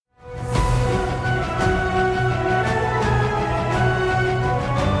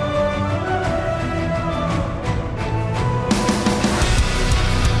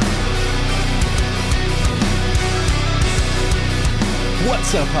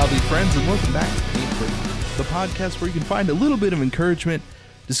hobby friends, and welcome back to Paint Bravely, the podcast where you can find a little bit of encouragement,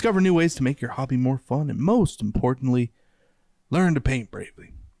 discover new ways to make your hobby more fun, and most importantly, learn to paint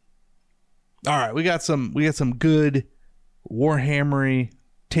bravely. All right, we got some good Warhammery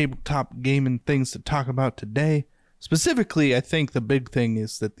tabletop gaming things to talk about today. Specifically, I think the big thing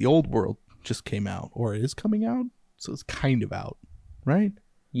is that the Old World just came out, or is coming out, so it's kind of out, right?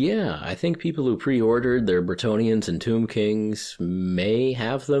 Yeah, I think people who pre-ordered their Bretonnians and Tomb Kings may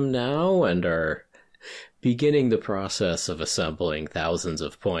have them now and are beginning the process of assembling thousands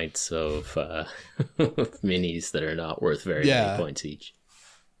of points of minis that are not worth very many points each.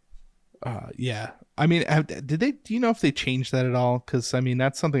 Yeah. I mean, do you know if they changed that at all? Because, I mean,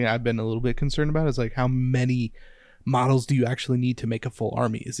 that's something I've been a little bit concerned about, is like, how many models do you actually need to make a full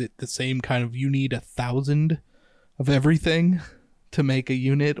army? Is it the same kind of, you need 1,000 of everything to make a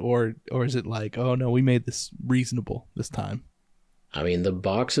unit, or is it like, oh no, we made this reasonable this time? I mean, the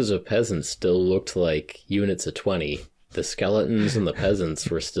boxes of peasants still looked like units of 20. The skeletons and the peasants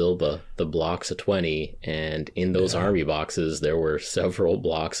were still the blocks of 20, and in those army boxes there were several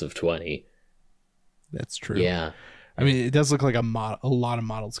blocks of 20. That's true. Yeah. I mean, it does look like a lot of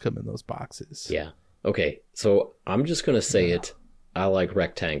models come in those boxes. Yeah. Okay, so I'm just going to say it. I like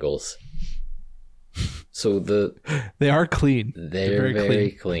rectangles. So they are clean. They're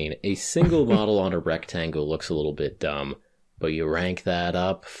very clean. A single model on a rectangle looks a little bit dumb, but you rank that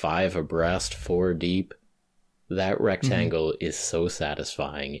up 5 abreast, 4 deep. That rectangle is so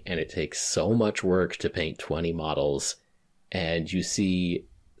satisfying, and it takes so much work to paint 20 models, and you see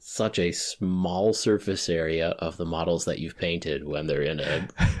such a small surface area of the models that you've painted when they're in a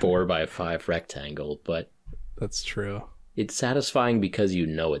 4x5 rectangle. But that's true. It's satisfying because you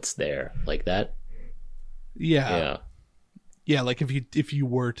know it's there, like that. Yeah, like if you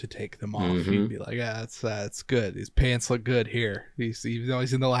were to take them off, you'd be like, it's good. His pants look good here. He's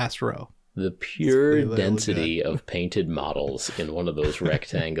in the last row. The pure density of painted models in one of those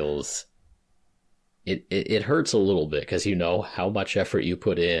rectangles, it hurts a little bit, because you know how much effort you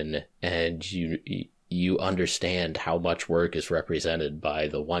put in, and you understand how much work is represented by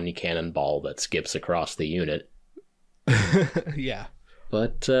the one cannonball that skips across the unit. Yeah.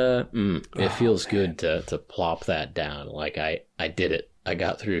 But it feels good to plop that down. Like, I did it. I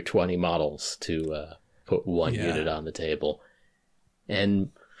got through 20 models to put one unit on the table.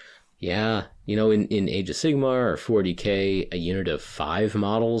 And yeah, you know, in Age of Sigmar or 40k, a unit of 5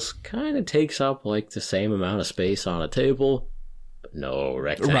 models kind of takes up like the same amount of space on a table. But no,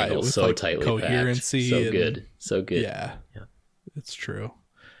 rectangles, right, so like tightly coherency packed. So good. Yeah. It's true.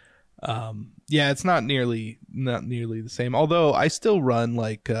 It's not nearly the same, although I still run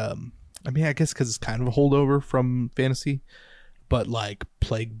like I guess because it's kind of a holdover from fantasy, but like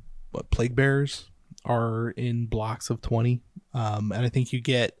plague bearers are in blocks of 20, and I think you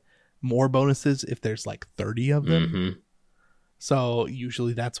get more bonuses if there's like 30 of them. So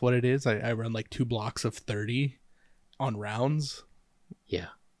usually that's what it is. I run like 2 blocks of 30 on rounds.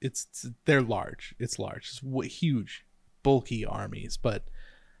 They're large. It's huge, bulky armies, but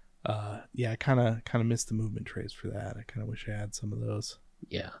I kind of missed the movement trays for that. I kind of wish I had some of those.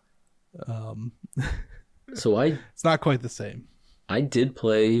 Yeah. So it's not quite the same. I did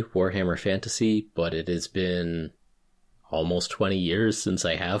play Warhammer Fantasy, but it has been almost 20 years since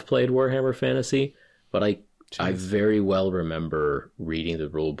I have played Warhammer Fantasy. But I very well remember reading the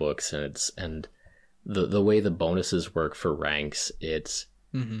rule books, and the way the bonuses work for ranks. It's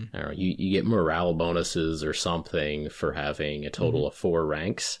I don't know, you get morale bonuses or something for having a total of 4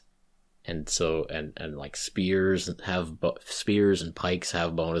 ranks. And so, and like spears and pikes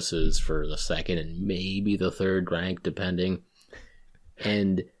have bonuses for the 2nd and maybe the 3rd rank, depending.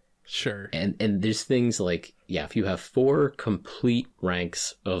 And sure. And there's things like, if you have 4 complete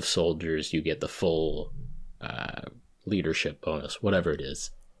ranks of soldiers, you get the full leadership bonus, whatever it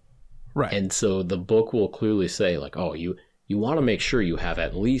is. Right. And so the book will clearly say, like, oh, you want to make sure you have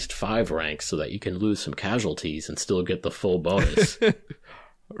at least 5 ranks so that you can lose some casualties and still get the full bonus.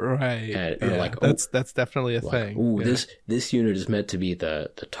 Right. And like, that's definitely a thing. Ooh, this unit is meant to be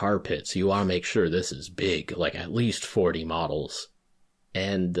the tar pit, so you want to make sure this is big, like at least 40 models.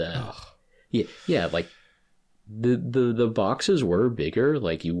 And like the boxes were bigger.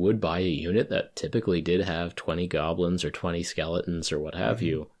 Like, you would buy a unit that typically did have 20 goblins or 20 skeletons or what have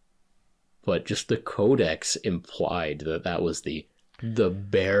you. But just the codex implied that was the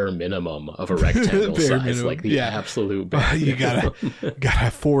bare minimum of a rectangle size, minimum. Like the absolute bare you gotta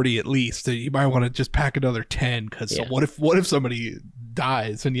have 40 at least. You might want to just pack another 10, because what if somebody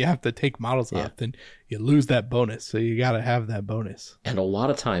dies and you have to take models off, then you lose that bonus. So you gotta have that bonus. And a lot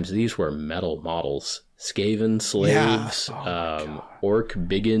of times these were metal models, Skaven slaves, orc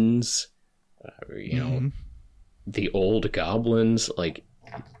biggins, you know, the old goblins. Like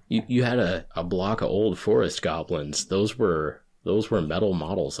you had a block of old forest goblins. Those were metal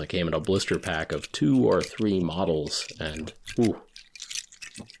models that came in a blister pack of 2 or 3 models, and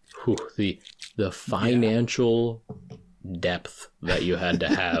the financial depth that you had to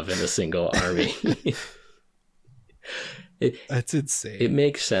have in a single army. That's insane. It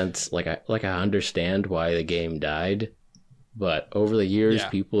makes sense. Like I understand why the game died, but over the years,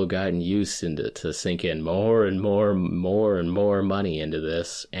 people have gotten used to sink in more and more money into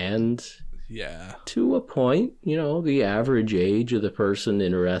this, and to a point, you know, the average age of the person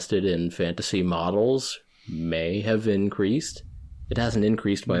interested in fantasy models may have increased. It hasn't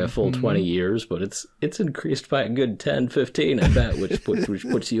increased by a full 20 years, but it's increased by a good 10, 15, I bet, which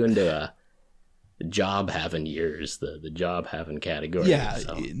puts you into a job having years, the job having category. Yeah,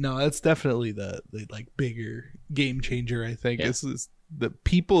 so. No, that's definitely the like bigger game changer, I think. This is the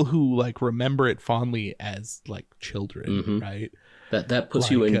people who like remember it fondly as like children, right? That puts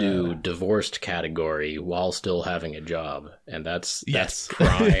you into divorced category while still having a job, and that's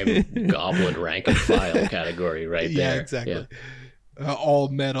prime goblin rank and file category right there. Yeah, exactly. All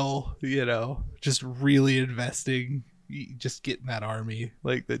metal, you know, just really investing, just getting that army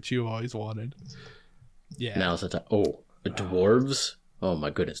like that you always wanted. Yeah. Now's the time. Dwarves. Oh my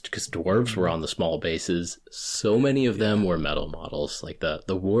goodness, because dwarves were on the small bases. So many of them were metal models. Like the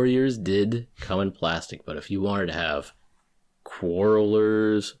warriors did come in plastic, but if you wanted to have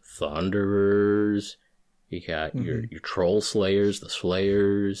quarrelers, thunderers, you got your troll slayers, the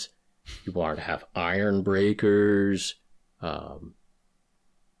slayers. You wanted to have iron breakers.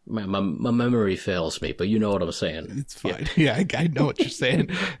 My memory fails me, but you know what I'm saying. It's fine. Yeah, I know what you're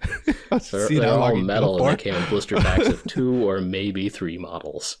saying. They're all metal, and they came in blister packs of 2 or maybe 3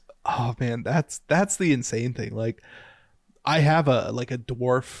 models. Oh man, that's the insane thing. Like, I have a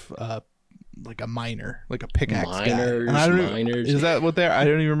dwarf, like a miner, like a pickaxe miners, guy. Miners. Is that what they're? I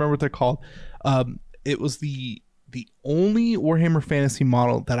don't even remember what they're called. It was the only Warhammer Fantasy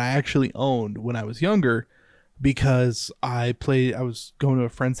model that I actually owned when I was younger, because I was going to a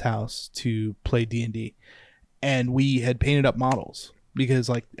friend's house to play D&D, and we had painted up models because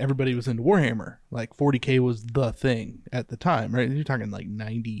like everybody was into Warhammer. Like 40K was the thing at the time, right? You're talking like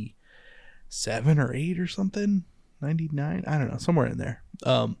 97 or 8 or something, 99, I don't know, somewhere in there.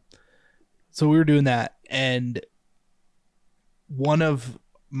 So we were doing that, and it was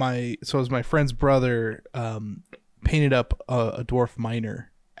my friend's brother painted up a dwarf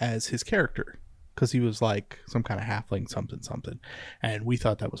miner as his character, because he was like some kind of halfling something, and we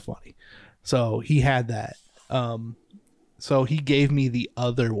thought that was funny. So he had that. So he gave me the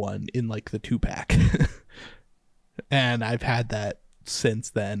other one in like the 2-pack. And I've had that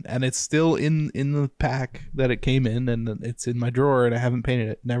since then, and it's still in the pack that it came in, and it's in my drawer, and I haven't painted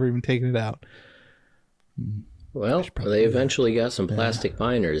it, never even taken it out. Well, they eventually got some plastic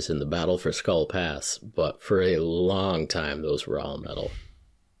miners in the Battle for Skull Pass, but for a long time those were all metal.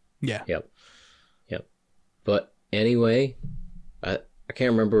 Yeah. Yep. But anyway, I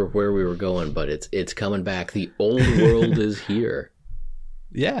can't remember where we were going, but it's coming back. The old world is here.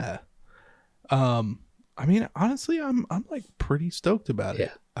 Yeah. I mean, honestly, I'm like pretty stoked about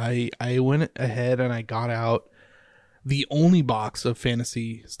it. I went ahead and I got out the only box of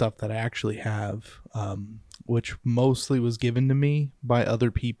fantasy stuff that I actually have, which mostly was given to me by other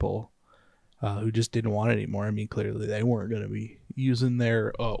people who just didn't want it anymore. I mean, clearly they weren't going to be using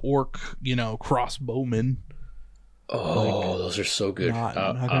their orc, crossbowmen. Oh, those are so good.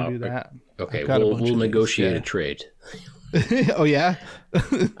 I'm not going to do that. Okay, we'll negotiate a trade. Oh, yeah?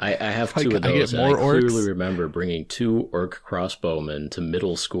 I have 2 of those, and I clearly remember bringing 2 orc crossbowmen to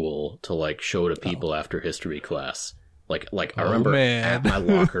middle school to, like, show to people after history class. Like I remember at my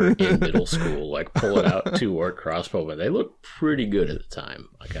locker in middle school, like, pulling out 2 orc crossbowmen. They looked pretty good at the time,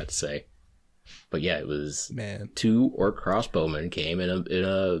 I got to say. But yeah, it was 2 orc crossbowmen came in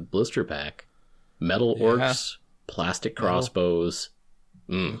a blister pack. Metal orcs, plastic crossbows.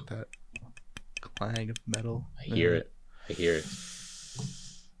 That clang of metal. I hear it.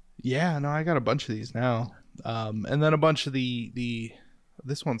 Yeah, no, I got a bunch of these now. And then a bunch of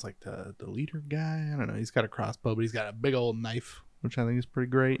this one's like the leader guy. I don't know. He's got a crossbow, but he's got a big old knife, which I think is pretty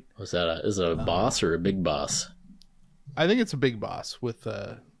great. Is it a boss or a big boss? I think it's a big boss with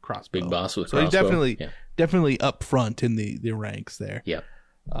a crossbow. Big boss with crossbow. So he's definitely up front in the ranks there. Yeah.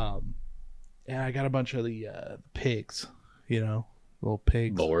 And I got a bunch of the pigs, little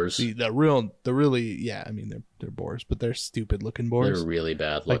pigs. Boars. The really, I mean, they're boars, but they're stupid looking boars. They're really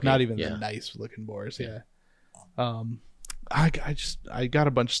bad looking. Like not even the nice looking boars. Yeah. I got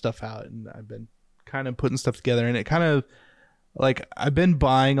a bunch of stuff out, and I've been kind of putting stuff together, and it kind of like I've been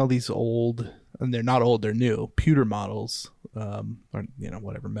buying all these old, and they're not old, they're new pewter models, or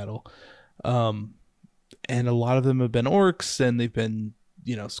whatever metal, and a lot of them have been orcs, and they've been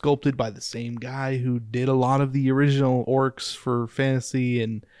sculpted by the same guy who did a lot of the original orcs for fantasy,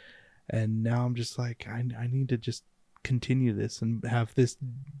 and now I'm just like I need to just continue this and have this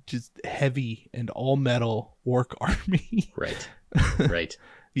just heavy and all metal orc army. Right.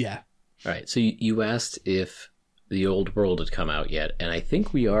 Yeah. All right. So you asked if the Old World had come out yet, and I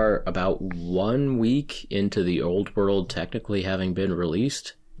think we are about 1 week into the Old World technically having been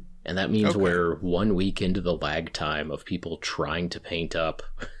released, and that means we're 1 week into the lag time of people trying to paint up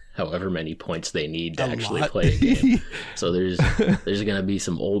however many points they need to actually play a game. So there's going to be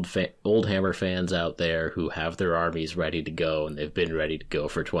some old Hammer fans out there who have their armies ready to go, and they've been ready to go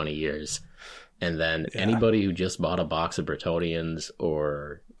for 20 years. And then anybody who just bought a box of Bretonnians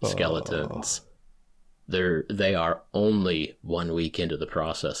or skeletons, they are only 1 week into the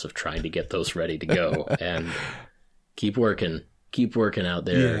process of trying to get those ready to go. And keep working out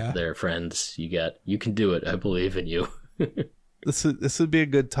there, friends. You can do it. I believe in you. This would be a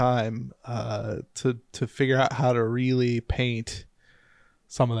good time to figure out how to really paint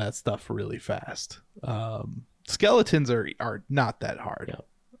some of that stuff really fast. Skeletons are not that hard. Yeah.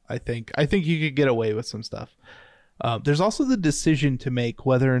 I think you could get away with some stuff. There's also the decision to make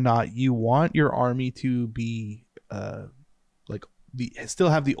whether or not you want your army to be still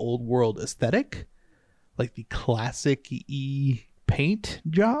have the old world aesthetic, like the classic paint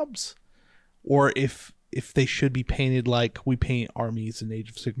jobs, or if they should be painted like we paint armies in Age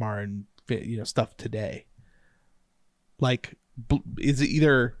of Sigmar and stuff today. Like, is it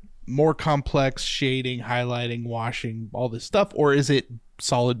either more complex shading, highlighting, washing, all this stuff, or is it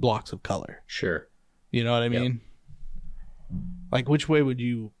solid blocks of color? Sure. You know what I mean? Like, which way would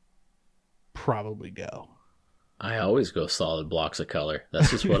you probably go? I always go solid blocks of color. That's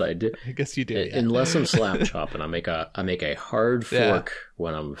just what I do. I guess you do. Unless I'm slap chopping, I make a hard fork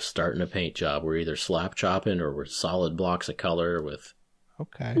when I'm starting a paint job. We're either slap chopping or we're solid blocks of color with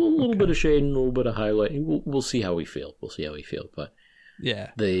a little bit of shading, a little bit of highlighting. We'll see how we feel. But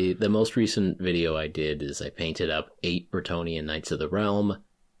yeah, the most recent video I did is I painted up 8 Bretonnian Knights of the Realm,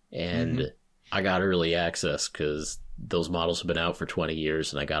 and I got early access because those models have been out for 20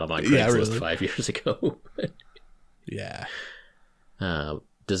 years, and I got them on Craigslist 5 years ago. Yeah.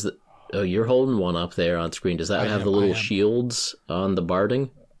 You're holding one up there on screen. Does that have the little shields on the barding?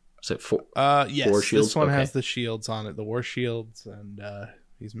 Is it yes, 4 shields? This one has the shields on it, the war shields, and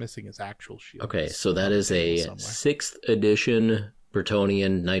he's missing his actual shield. Okay, so that is a 6th edition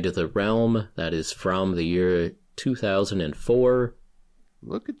Bretonnian Knight of the Realm. That is from the year 2004.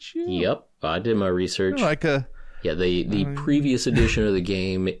 Look at you. Yep, I did my research. You're like a... Yeah, the previous edition of the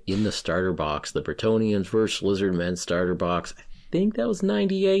game in the starter box, the Bretonnians vs. Lizardmen starter box, I think that was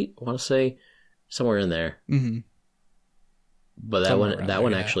 98, I want to say, somewhere in there. Mm-hmm. But that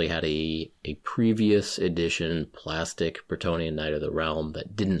one actually had a previous edition plastic Bretonnian Knight of the Realm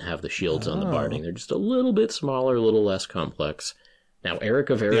that didn't have the shields on the barding. They're just a little bit smaller, a little less complex. Now, Eric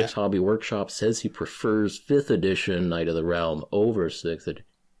of Eric's Hobby Workshop says he prefers 5th edition Knight of the Realm over 6th edition.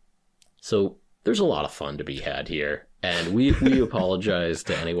 So there's a lot of fun to be had here, and we apologize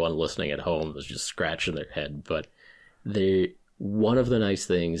to anyone listening at home that's just scratching their head, but one of the nice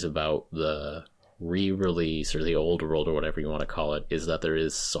things about the re-release or the old world or whatever you want to call it is that there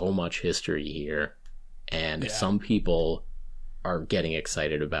is so much history here, and some people are getting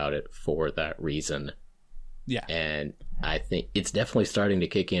excited about it for that reason. Yeah. And I think it's definitely starting to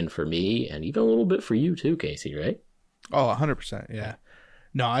kick in for me, and even a little bit for you too, Casey, right? Oh, 100%, yeah.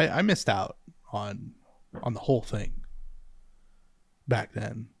 No, I missed out on the whole thing back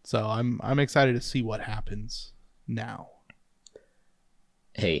then, so I'm excited to see what happens now.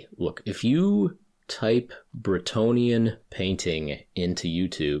 Hey, look, if you type Bretonnian painting into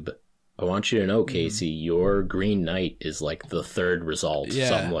YouTube, I want you to know, Casey, your Green Knight is like the 3rd result,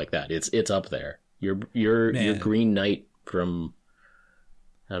 something like that. It's up there. Your Green Knight from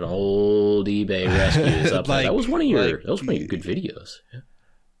an old eBay rescue is up there. That was one of your good videos.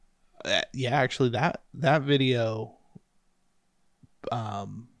 Yeah, actually, that video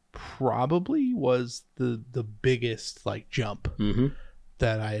probably was the biggest like jump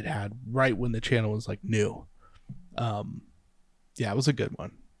that I had right when the channel was like new. Yeah, it was a good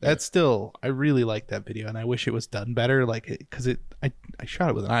one. That's still, I really like that video, and I wish it was done better, like, because I shot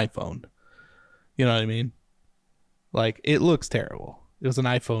it with an iPhone. You know what I mean? Like, it looks terrible. It was an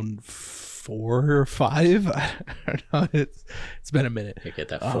iPhone 4 or 5. I don't know. It's been a minute. You get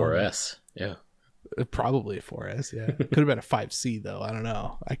that 4S. Yeah. Probably a 4S, yeah. Could have been a 5C though. I don't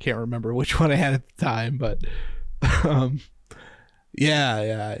know. I can't remember which one I had at the time, but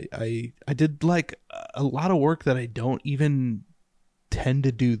yeah. I did like a lot of work that I don't even tend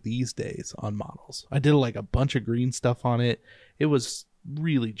to do these days on models. I did like a bunch of green stuff on it. It was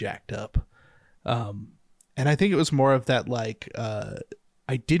really jacked up. And I think it was more of that, like,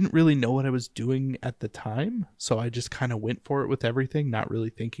 I didn't really know what I was doing at the time, so I just kind of went for it with everything, not really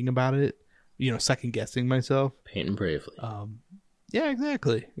thinking about it, second guessing myself. Painting bravely. Yeah,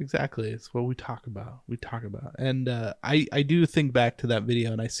 exactly. It's what we talk about. And I do think back to that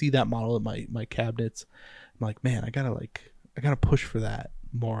video, and I see that model in my cabinets. I'm like, man, I gotta push for that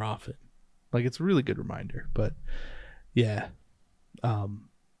more often. Like, it's a really good reminder. But yeah,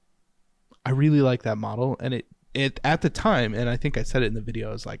 I really like that model, and it at the time, and I think I said it in the video,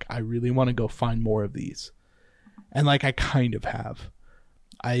 I was like, I really want to go find more of these. And like, I kind of have.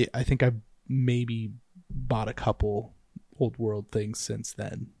 I think I've maybe bought a couple Old World things since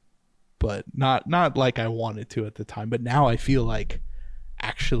then, but not like I wanted to at the time. But now I feel like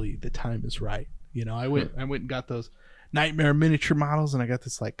actually the time is right. I went and got those Nightmare miniature models, and I got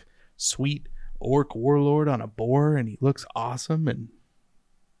this like sweet orc warlord on a boar, and he looks awesome, and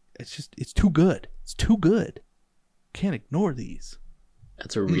it's too good. It's too good. Can't ignore these.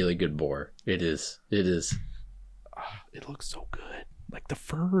 That's a really good boar. It is. It looks so good. Like the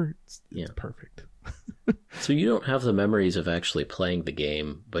fur, it's perfect. So you don't have the memories of actually playing the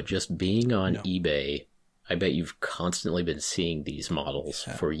game, but just being on eBay, I bet you've constantly been seeing these models.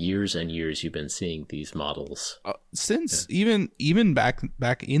 For years and years. You've been seeing these models since even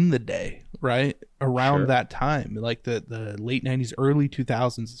back in the day, right? Around that time, like the late 90s, early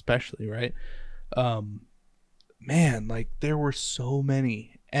 2000s especially, right? Man, like there were so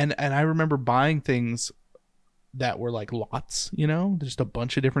many, and I remember buying things that were like lots, just a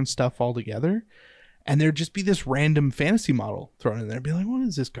bunch of different stuff all together, and there'd just be this random fantasy model thrown in there. I'd be like, what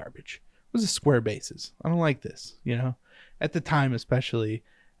is this garbage? What is this square bases? I don't like this. At the time, especially,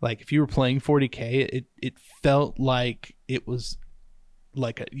 like if you were playing 40K, it felt like it was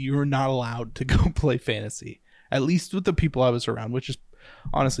like you were not allowed to go play fantasy, at least with the people I was around, which is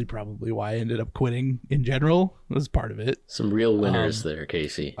honestly probably why I ended up quitting in general. Was part of it. Some real winners there,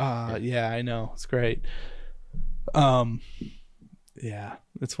 Casey. Yeah, I know. It's great. Yeah,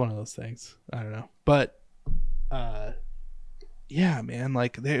 it's one of those things. I don't know. But yeah, man,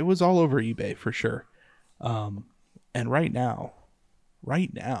 like it was all over eBay for sure. And right now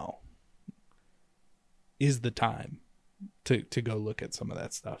is the time to go look at some of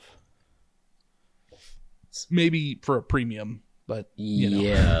that stuff. Maybe for a premium, but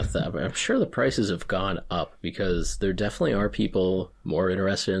yeah, I'm sure the prices have gone up because there definitely are people more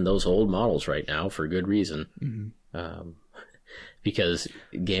interested in those old models right now for good reason. Mm-hmm. Because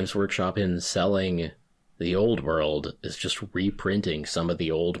Games Workshop, in selling the Old World, is just reprinting some of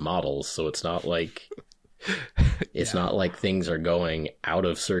the old models, so it's not like not like things are going out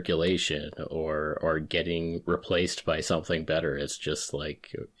of circulation or getting replaced by something better. It's just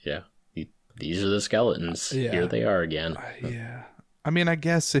like, these are the skeletons. Here they are again. Yeah. I mean, I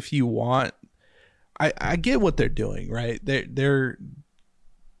guess if you want, I get what they're doing, right? They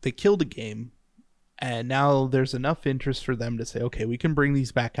killed a game, and now there's enough interest for them to say, okay, we can bring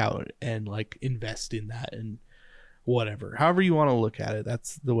these back out and like invest in that and whatever. However you want to look at it,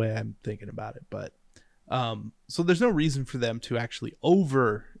 that's the way I'm thinking about it. But so there's no reason for them to actually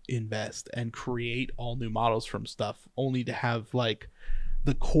over invest and create all new models from stuff only to have like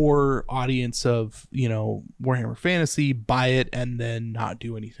the core audience of Warhammer Fantasy buy it and then not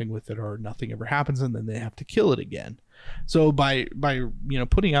do anything with it, or nothing ever happens, and then they have to kill it again. So by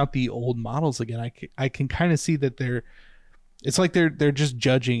putting out the old models again, I can kind of see that it's like they're just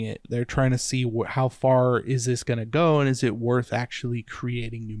judging it. They're trying to see how far is this going to go, and is it worth actually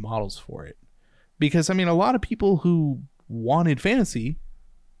creating new models for it? Because I mean, a lot of people who wanted fantasy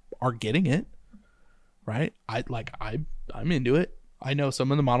are getting it, right? I'm into it. I know some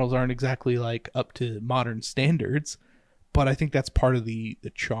of the models aren't exactly like up to modern standards, but I think that's part of the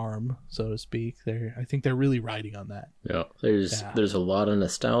charm, so to speak. I think they're really riding on that. Yeah, there's a lot of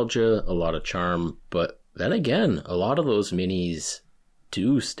nostalgia, a lot of charm, but then again, a lot of those minis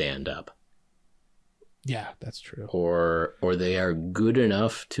do stand up. Yeah, that's true. Or they are good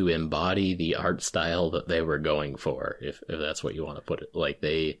enough to embody the art style that they were going for, if that's what you want to put it. Like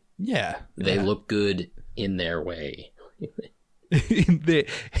they look good in their way.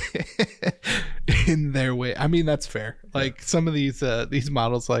 in their way. I mean, that's fair. Like some of these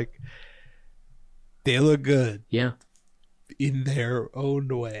models, like they look good. Yeah. in their own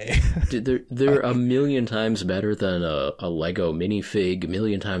way. They're a million times better than a Lego minifig, a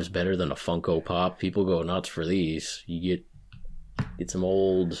million times better than a Funko Pop. People go nuts for these. You get some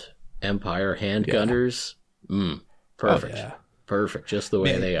old Empire handgunners. Perfect. Oh, yeah. Perfect. Just the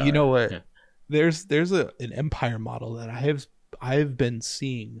way they are. You know what? Yeah. There's an Empire model that I've been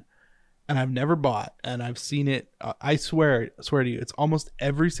seeing, and I've never bought, and I've seen it. I swear to you, it's almost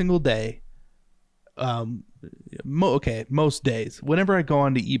every single day. Most days. Whenever I go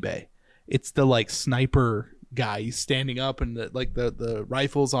onto eBay, it's the like sniper guy. He's standing up and the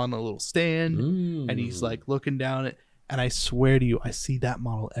rifle's on a little stand, and he's like looking down at. And I swear to you, I see that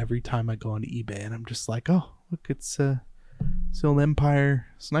model every time I go onto eBay, and I'm just like, oh, look, it's the old Empire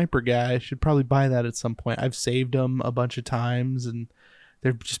sniper guy. I should probably buy that at some point. I've saved them a bunch of times, and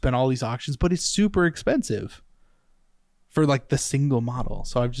there've just been all these auctions, but it's super expensive for like the single model.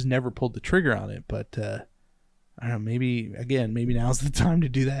 So I've just never pulled the trigger on it. But I don't know. Maybe now's the time to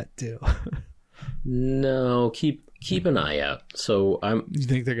do that too. No, keep an eye out. So You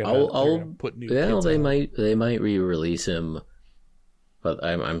think they're gonna put new? Yeah, kits they out? might re-release him, but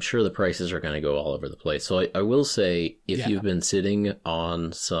I'm sure the prices are going to go all over the place. So I will say, if you've been sitting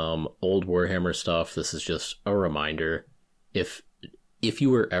on some old Warhammer stuff, this is just a reminder. If you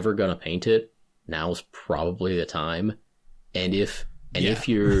were ever going to paint it, now's probably the time. And if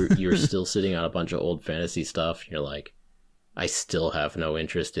you're still sitting on a bunch of old fantasy stuff, and you're like, I still have no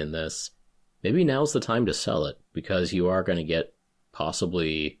interest in this. Maybe now's the time to sell it, because you are going to get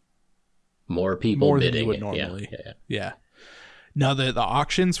possibly more people bidding. Than you would normally. Yeah. Now the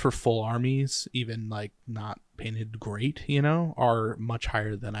auctions for full armies, even like not painted great, are much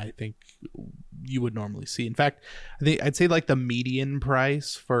higher than I think you would normally see. In fact, I'd say like the median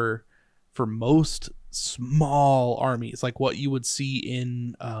price for most small armies, like what you would see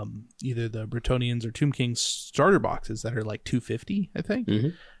in either the Bretonnians or Tomb Kings starter boxes that are like $250, I think.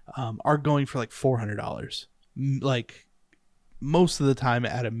 Are going for like $400, like most of the time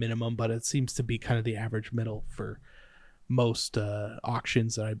at a minimum, but it seems to be kind of the average middle for most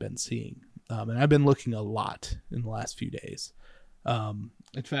auctions that I've been seeing. And I've been looking a lot in the last few days.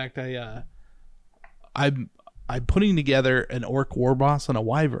 In fact, I'm putting together an orc war boss on a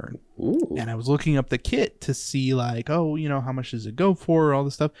wyvern. Ooh. And I was looking up the kit to see like, how much does it go for, all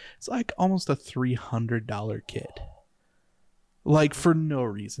this stuff. It's like almost a $300 kit. Like for no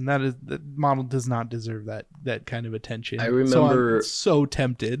reason. The model does not deserve that kind of attention. I remember so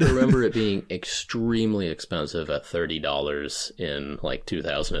tempted. I remember it being extremely expensive at $30 in like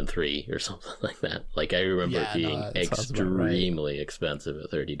 2003 or something like that. Like I remember it being extremely expensive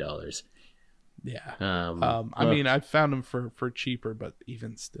at $30. Yeah. I mean, I found them for cheaper, but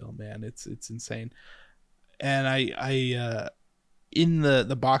even still, man, it's insane. And I in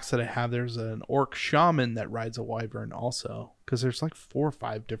the box that I have, there's an orc shaman that rides a wyvern also, because there's like 4 or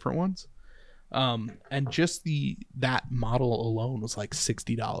 5 different ones. And just that model alone was like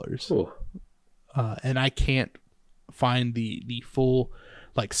 $60. And I can't find the full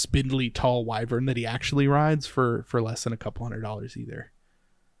like spindly tall wyvern that he actually rides for less than a couple $100 either.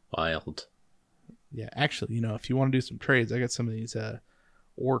 Wild. Yeah, actually, if you want to do some trades, I got some of these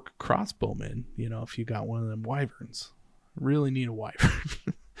orc crossbowmen. If you got one of them wyverns, really need a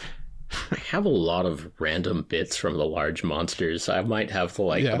wyvern. I have a lot of random bits from the large monsters. I might have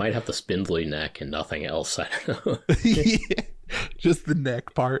I might have the spindly neck and nothing else. I don't know. Just the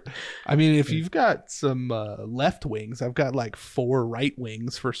neck part. I mean, if you've got some left wings, I've got like 4 right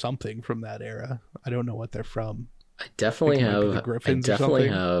wings for something from that era. I don't know what they're from. I definitely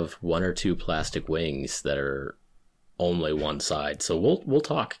have 1 or 2 plastic wings that are only one side. So we'll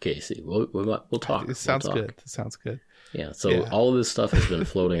talk, Casey. We'll talk. It sounds good. It sounds good. Yeah. So all of this stuff has been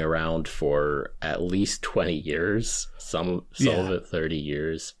floating around for at least 20 years. Some of it 30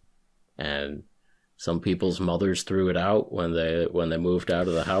 years, and some people's mothers threw it out when they moved out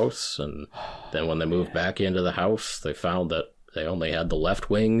of the house, and then when they moved back into the house, they found that they only had the left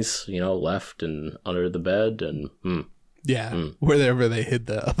wings, left and under the bed, and wherever they hid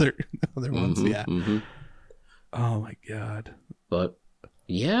the other ones. Oh my god! But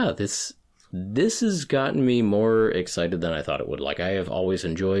yeah, this has gotten me more excited than I thought it would. Like, I have always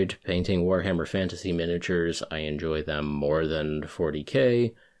enjoyed painting Warhammer Fantasy miniatures. I enjoy them more than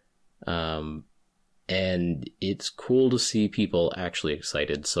 40K, and it's cool to see people actually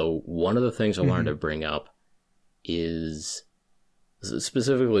excited. So one of the things I wanted to bring up is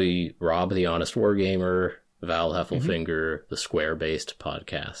specifically Rob the Honest Wargamer, Val Heffelfinger, the Square-based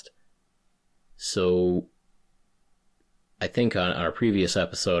podcast. So I think on our previous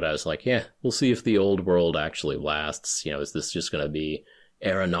episode, I was like, we'll see if the old world actually lasts. Is this just going to be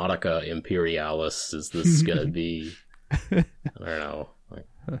Aeronautica Imperialis? Is this going to be I don't know.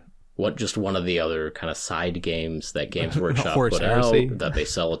 What, just one of the other kind of side games that Games Workshop put out that they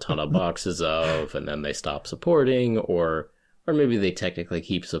sell a ton of boxes of, and then they stop supporting, or maybe they technically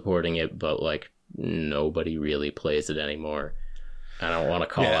keep supporting it, but like nobody really plays it anymore. I don't want to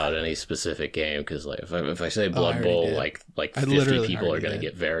call out any specific game because, like, if I say Blood Bowl, like 50 people are going to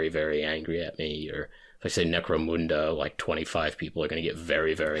get very, very angry at me, or if I say Necromunda, like 25 people are going to get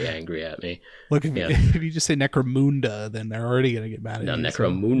very, very angry at me. Look, if you just say Necromunda, then they're already going to get mad at you. No,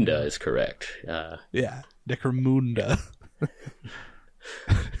 Necromunda is correct. Yeah, Necromunda.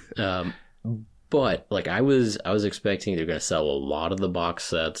 But like I was expecting they're going to sell a lot of the box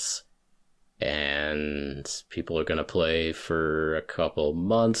sets, and people are going to play for a couple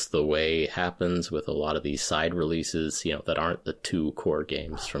months, the way it happens with a lot of these side releases, that aren't the 2 core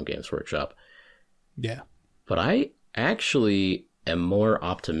games from Games Workshop. Yeah. But I actually am more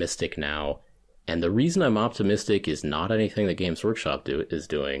optimistic now, and the reason I'm optimistic is not anything that Games Workshop is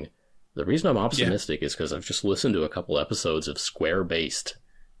doing. The reason I'm optimistic is because I've just listened to a couple episodes of Square Based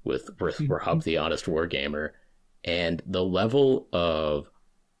with Rahub the Honest Wargamer, and the level of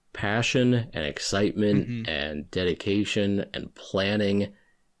passion and excitement and dedication and planning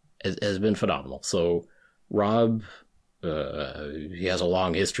has been phenomenal. So Rob, he has a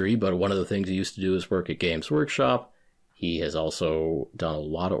long history, but one of the things he used to do is work at Games Workshop. He has also done a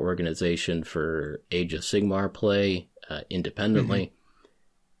lot of organization for Age of Sigmar play independently,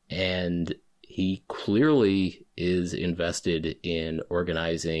 and he clearly is invested in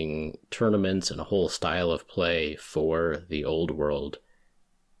organizing tournaments and a whole style of play for the old world.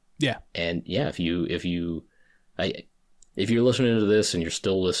 Yeah. And yeah, if you're listening to this and you're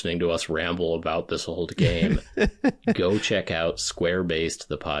still listening to us ramble about this old game, go check out Square Based,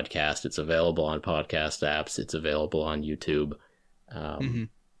 the podcast. It's available on podcast apps. It's available on YouTube.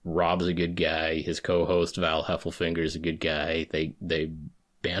 Rob's a good guy. His co-host Val Heffelfinger is a good guy. They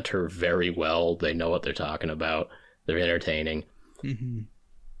banter very well. They know what they're talking about. They're entertaining.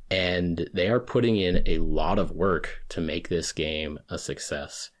 And they are putting in a lot of work to make this game a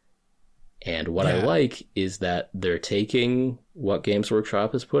success. And what I like is that they're taking what Games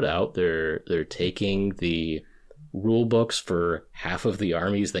Workshop has put out. They're taking the rule books for half of the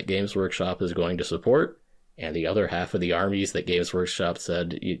armies that Games Workshop is going to support, and the other half of the armies that Games Workshop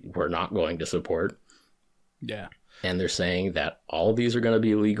said we're not going to support. Yeah. And they're saying that all of these are going to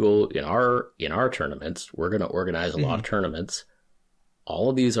be legal in our tournaments. We're going to organize a lot of tournaments.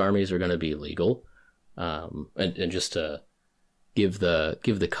 All of these armies are going to be legal. And just to give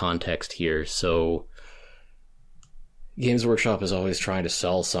the context here, so Games Workshop is always trying to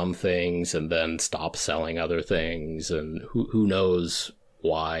sell some things and then stop selling other things, and who knows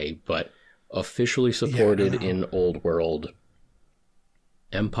why, but officially supported in Old World: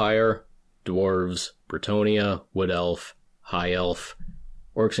 Empire, Dwarves, Bretonnia, Wood Elf, High Elf,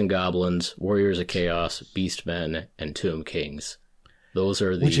 Orcs and Goblins, Warriors of Chaos, Beastmen, and Tomb Kings.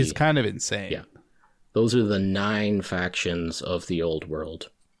 Which is kind of insane. Yeah. Those are the 9 factions of the Old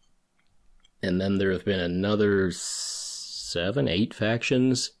World. And then there have been another 7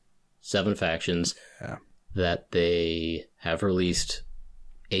 factions that they have released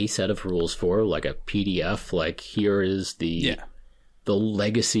a set of rules for, like a PDF. Like, here is the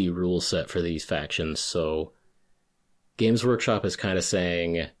legacy rule set for these factions. So Games Workshop is kind of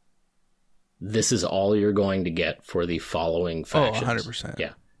saying, this is all you're going to get for the following factions. 100%.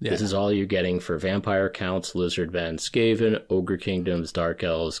 Yeah. This is all you're getting for Vampire Counts, Lizardmen, Skaven, Ogre Kingdoms, Dark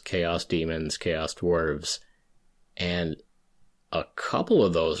Elves, Chaos Demons, Chaos Dwarves. And a couple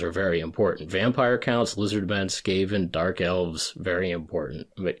of those are very important. Vampire Counts, Lizardmen, Skaven, Dark Elves, very important.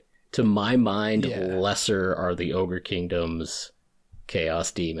 But to my mind, lesser are the Ogre Kingdoms,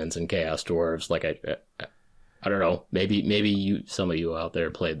 Chaos Demons, and Chaos Dwarves. Like, I don't know, maybe some of you out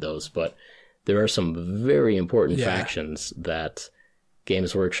there played those, but there are some very important factions that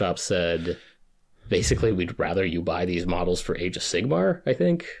Games Workshop said, basically, we'd rather you buy these models for Age of Sigmar, I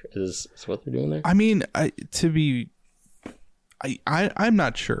think, is what they're doing there. I mean, I'm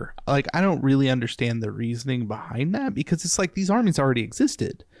not sure. Like, I don't really understand the reasoning behind that, because it's like these armies already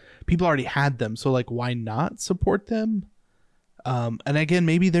existed. People already had them, so like, why not support them? And again,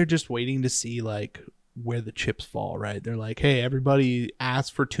 maybe they're just waiting to see like where the chips fall, right? They're like, hey, everybody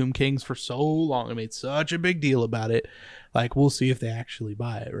asked for Tomb Kings for so long. I made such a big deal about it. Like, we'll see if they actually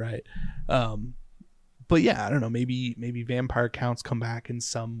buy it, right? But yeah, I don't know. Maybe Vampire Counts come back in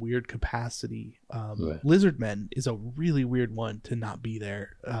some weird capacity. Lizardmen is a really weird one to not be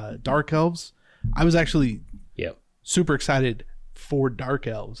there. Dark Elves, I was actually super excited for Dark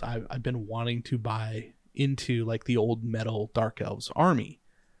Elves. I've been wanting to buy into like the old metal Dark Elves army.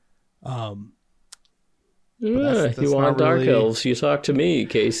 That's you want Dark Elves, you talk to me,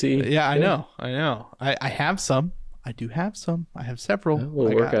 Casey. Yeah, I know. I have some. I do have some. I have several.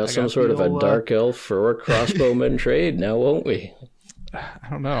 We'll work out some sort of a Dark Elf for crossbowman trade now, won't we? I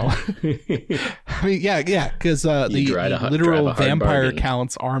don't know. I mean, yeah, because the literal vampire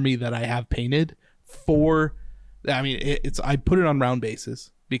counts army that I have painted for, I mean, I put it on round basis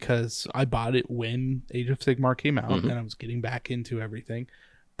because I bought it when Age of Sigmar came out, and I was getting back into everything.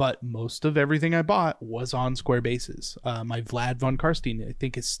 But most of everything I bought was on square bases. My Vlad von Karstein, I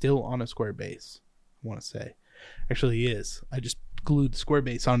think, is still on a square base. I want to say, actually, he is. I just glued the square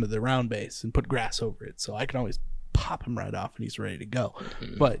base onto the round base and put grass over it, so I can always pop him right off and he's ready to go.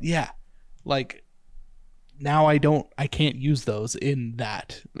 But yeah, like now I can't use those in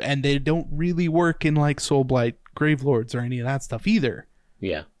that, and they don't really work in like Soulblight Gravelords or any of that stuff either.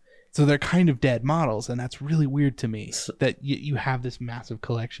 Yeah. So they're kind of dead models, and that's really weird to me that you have this massive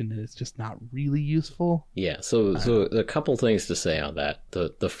collection and it's just not really useful. Yeah, so a couple things to say on that.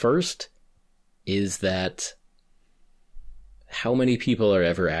 The first is that how many people are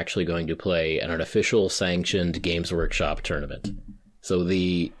ever actually going to play at an official sanctioned Games Workshop tournament? So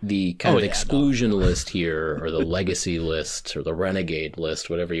the kind of exclusion list here, or the legacy list, or the renegade list,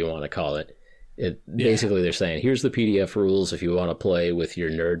 whatever you want to call it, basically they're saying, here's the PDF rules if you want to play with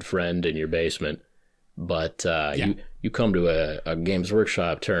your nerd friend in your basement, but you come to a Games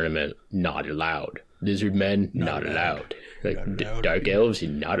Workshop tournament, not allowed. Lizard men, not allowed. Like, Dark Elves,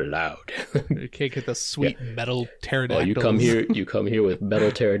 you're not allowed. You can't get the sweet metal pterodactyls. Oh, you come here with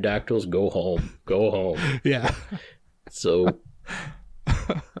metal pterodactyls, go home. Yeah. So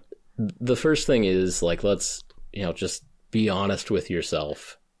the first thing is, like, let's, just be honest with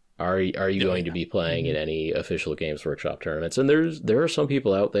yourself. Are you going to be playing in any official Games Workshop tournaments? And there are some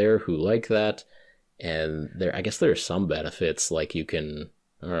people out there who like that, and I guess there are some benefits, like you can,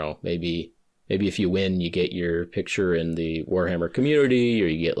 I don't know, maybe if you win, you get your picture in the Warhammer community, or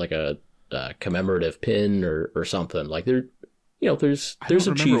you get like a commemorative pin or something. Like there's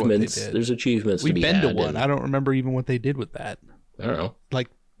achievements. There's achievements to be had. We've been to one. I don't remember even what they did with that. I don't know. Like,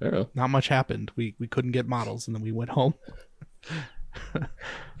 not much happened. We couldn't get models, and then we went home.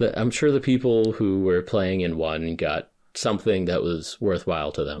 I'm sure the people who were playing in one got something that was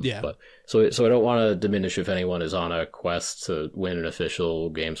worthwhile to them. Yeah. But so I don't want to diminish if anyone is on a quest to win an official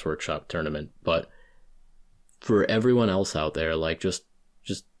Games Workshop tournament. But for everyone else out there, like, just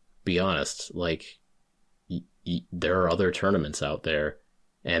be honest. Like, there are other tournaments out there,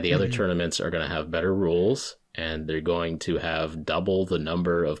 and the other tournaments are going to have better rules, and they're going to have double the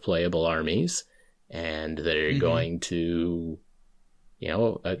number of playable armies, and they're going to,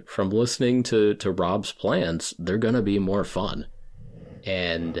 from listening to Rob's plans, they're going to be more fun.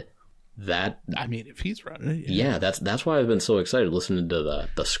 And that, I mean, if he's running it, yeah, that's why I've been so excited listening to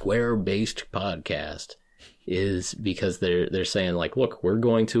the Square Based podcast, is because they're saying, like, look, we're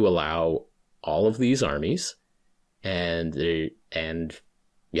going to allow all of these armies, and thanks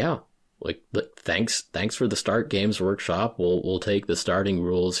for the start, Games Workshop. We'll take the starting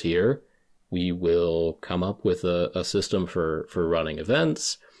rules here. We will come up with a system for running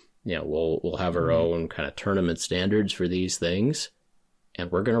events. We'll have our own kind of tournament standards for these things,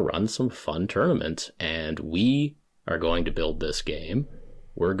 and we're going to run some fun tournaments, and we are going to build this game.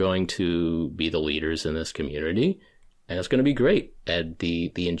 We're going to be the leaders in this community, and it's going to be great. And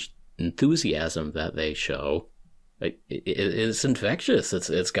the enthusiasm that they show, it's infectious.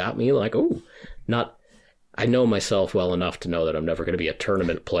 It's got me like, I know myself well enough to know that I'm never going to be a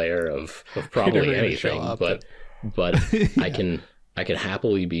tournament player of probably anything, but yeah. I can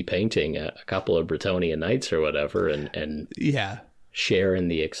happily be painting a couple of Bretonnian Knights or whatever, and share in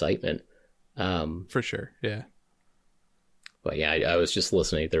the excitement. For sure, yeah. But yeah, I was just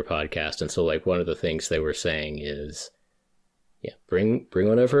listening to their podcast, and so, like, one of the things they were saying is, bring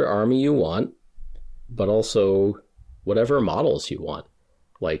whatever army you want, but also whatever models you want.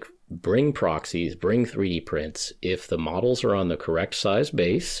 Like, bring proxies, bring 3D prints. If the models are on the correct size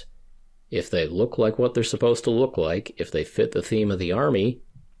base, if they look like what they're supposed to look like, if they fit the theme of the army,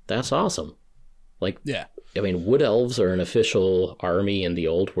 that's awesome. Like, yeah. I mean, Wood Elves are an official army in the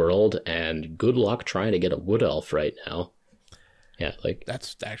old world, and good luck trying to get a Wood Elf right now. Yeah, like,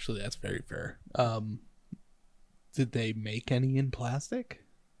 that's very fair. Did they make any in plastic?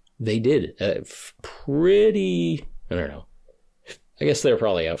 They did. Pretty, I don't know. I guess they were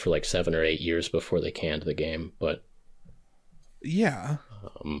probably out for like 7 or 8 years before they canned the game, but yeah.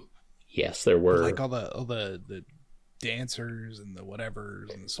 Yes, there were, like all the dancers and the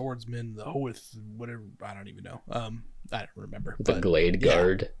whatevers and the swordsmen, the Hoeth, whatever, I don't even know. I don't remember. The Glade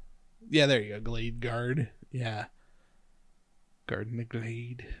Guard. Yeah, there you go. Glade Guard. Yeah. Guard in the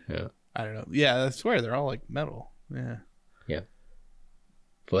Glade. Yeah. I don't know. Yeah, I swear they're all like metal. Yeah. Yeah.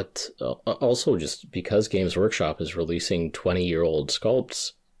 But also, just because Games Workshop is releasing 20-year-old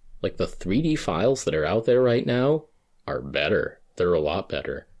sculpts, like the 3D files that are out there right now are better. They're a lot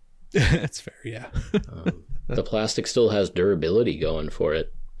better. That's fair, yeah. The plastic still has durability going for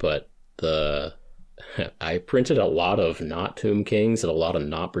it, but I printed a lot of not Tomb Kings and a lot of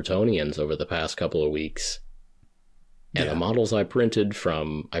not Bretonnians over the past couple of weeks. And the models I printed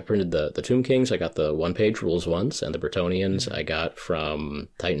the Tomb Kings, I got the one-page rules ones, and the Bretonnians I got from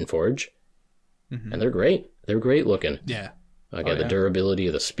Titan Forge. And they're great. They're great looking. Yeah. Again, the durability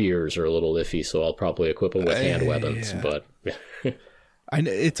of the spears are a little iffy, so I'll probably equip them with hand weapons, but...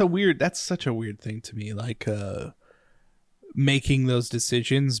 that's such a weird thing to me, like, making those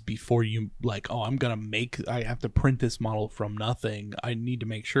decisions before you, like, oh, I have to print this model from nothing. I need to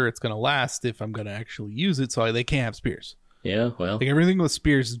make sure it's going to last if I'm going to actually use it, so they can't have spears. Yeah, well. Like, everything with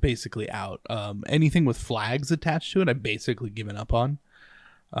spears is basically out. Anything with flags attached to it, I've basically given up on.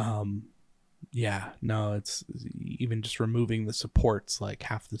 Yeah, no, it's even just removing the supports, like,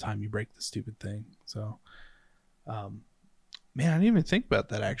 half the time you break the stupid thing. So, man, I didn't even think about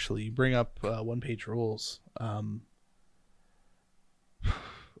that, actually. You bring up one-page rules.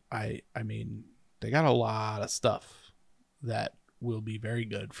 I mean, they got a lot of stuff that will be very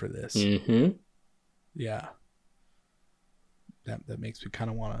good for this. Yeah. That makes me kind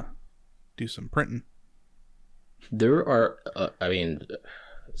of want to do some printing. There are,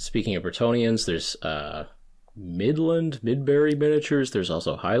 speaking of Bretonnians, there's Midbury miniatures. There's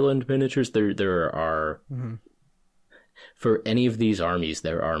also Highland miniatures. There are, for any of these armies,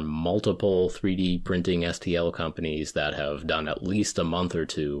 there are multiple 3D printing STL companies that have done at least a month or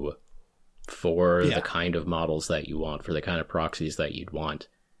two for the kind of models that you want, for the kind of proxies that you'd want.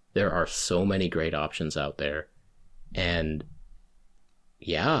 There are so many great options out there. And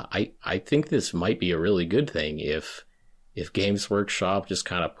yeah, I think this might be a really good thing if Games Workshop just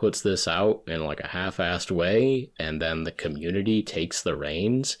kind of puts this out in like a half-assed way, and then the community takes the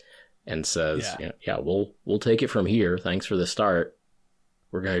reins and says, we'll take it from here. Thanks for the start.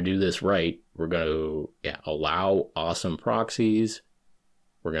 We're going to do this right. We're going to allow awesome proxies.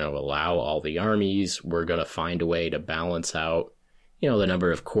 We're going to allow all the armies. We're going to find a way to balance out, the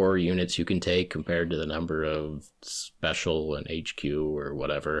number of core units you can take compared to the number of special and HQ or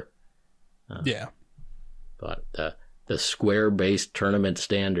whatever. But the square-based tournament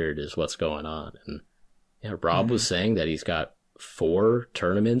standard is what's going on. And Rob was saying that he's got 4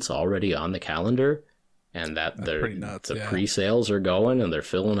 tournaments already on the calendar, and that the pre-sales are going and they're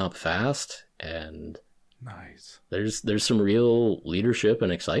filling up fast, and nice. There's some real leadership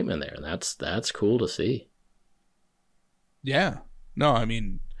and excitement there, and that's cool to see. Yeah. No, I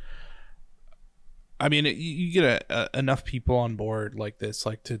mean you get enough people on board like this,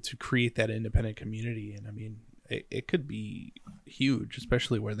 like to create that independent community, and I mean it could be huge,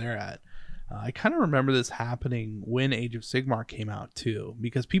 especially where they're at. I kind of remember this happening when Age of Sigmar came out too,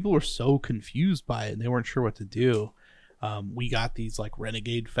 because people were so confused by it and they weren't sure what to do. We got these like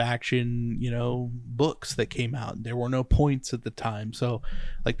Renegade faction, books that came out, and there were no points at the time. So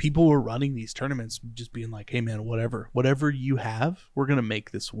like people were running these tournaments just being like, hey man, whatever you have, we're going to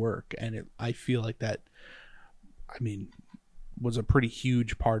make this work. And I feel like that, was a pretty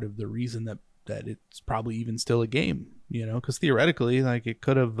huge part of the reason that it's probably even still a game, because theoretically, like, it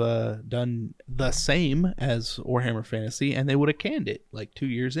could have done the same as Warhammer Fantasy and they would have canned it like 2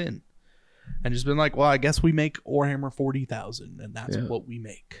 years in and just been like, well, I guess we make Warhammer 40,000 and that's what we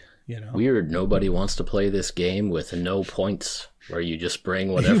make, Weird. Nobody wants to play this game with no points, where you just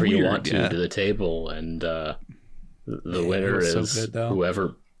bring whatever you want to the table, and the winner is so good,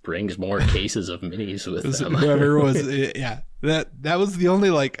 whoever brings more cases of minis with them. Whoever was, that was the only,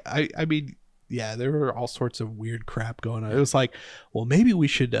 like, there were all sorts of weird crap going on. It was like, well, maybe we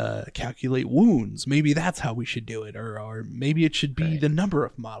should calculate wounds. Maybe that's how we should do it, or maybe it should be the number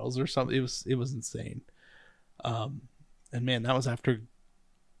of models or something. It was insane. And man, that was after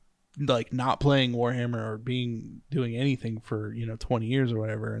like not playing Warhammer or doing anything for 20 years or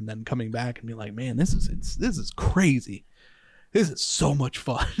whatever, and then coming back and being like, man, this is crazy. This is so much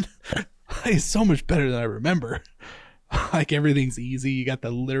fun. It's so much better than I remember. Like, everything's easy. You got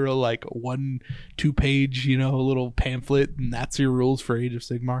the literal like 1-2 page little pamphlet, and that's your rules for Age of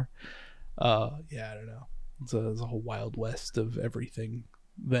Sigmar. I don't know, it's a whole wild west of everything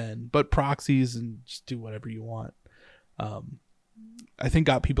then, but proxies and just do whatever you want. I think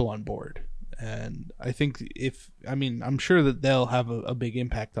got people on board, and I think I'm sure that they'll have a big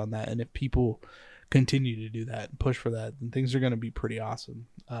impact on that, and if people continue to do that and push for that, then things are going to be pretty awesome.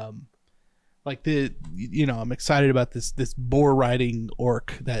 Like I'm excited about this boar riding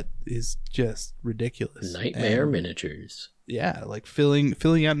orc that is just ridiculous. Nightmare miniatures. Yeah, like filling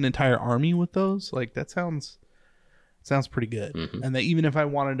out an entire army with those, like that sounds pretty good. Mm-hmm. And that even if I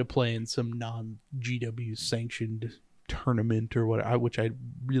wanted to play in some non-GW sanctioned tournament or what, which I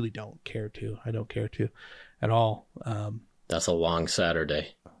really don't care to. I don't care to at all. That's a long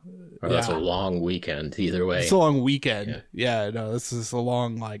Saturday. Or that's a long weekend, either way. It's a long weekend. Yeah, no, this is a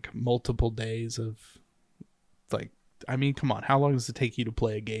long, like, multiple days of, like, I mean, come on. How long does it take you to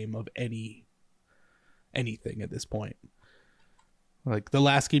play a game of anything at this point? Like, the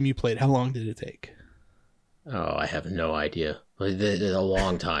last game you played, how long did it take? Oh, I have no idea. A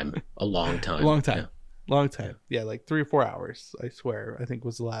long time. A long time. Long time. Yeah. Long time. Yeah, like 3 or 4 hours, I swear. I think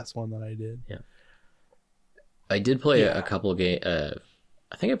was the last one that I did. Yeah. I did play a couple of games.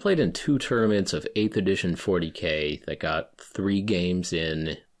 I think I played in 2 tournaments of 8th edition 40K that got 3 games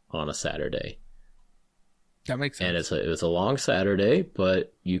in on a Saturday. That makes sense. And it was a long Saturday,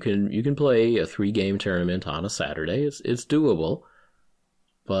 but you can play a 3-game tournament on a Saturday. It's doable.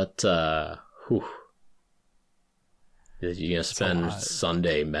 But you're gonna spend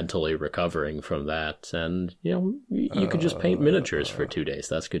Sunday mentally recovering from that, and you could just paint miniatures for 2 days.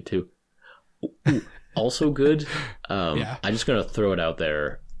 That's good too. Ooh, also good. I'm just gonna throw it out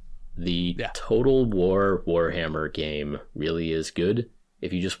there. The Total War Warhammer game really is good.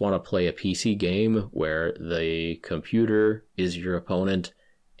 If you just want to play a PC game where the computer is your opponent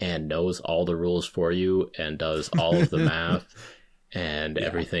and knows all the rules for you and does all of the math and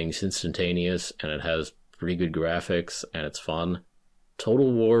everything's instantaneous and it has pretty good graphics and it's fun.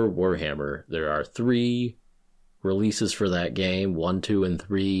 Total War Warhammer. There are 3 releases for that game, 1, 2, and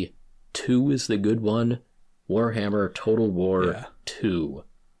 3. 2 is the good one. Warhammer Total War 2.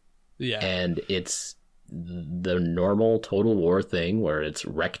 Yeah. And it's the normal Total War thing where it's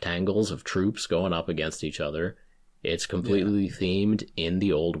rectangles of troops going up against each other. It's completely themed in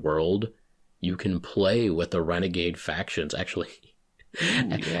the old world. You can play with the renegade factions. Actually,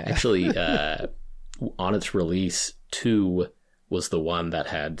 on its release, 2 was the one that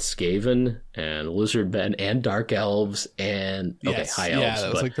had Skaven and Lizardmen and Dark Elves and High Elves. Yeah,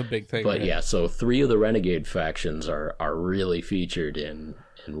 that was like the big thing. But so 3 of the renegade factions are really featured in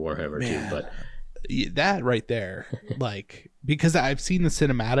Warhammer 2. But that right there, like, because I've seen the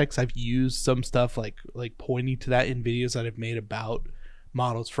cinematics, I've used some stuff like pointing to that in videos that I've made about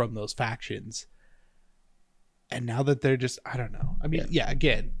models from those factions. And now that they're just, I don't know. I mean,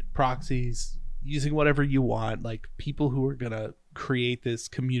 again, proxies, using whatever you want, like people who are going to create this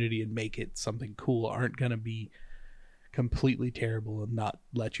community and make it something cool aren't going to be completely terrible and not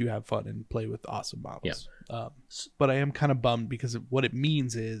let you have fun and play with awesome models. Yeah. But I am kind of bummed because what it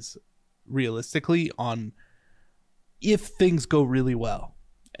means is, realistically, if things go really well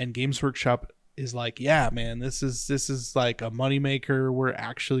and Games Workshop is like, yeah, man, this is like a moneymaker, we're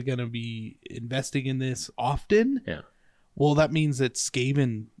actually going to be investing in this often. Yeah. Well, that means that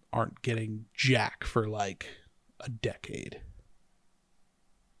Skaven aren't getting jack for like a decade,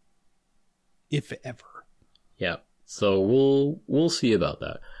 if ever. Yeah. So we'll see about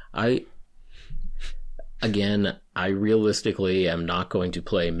that. I realistically am not going to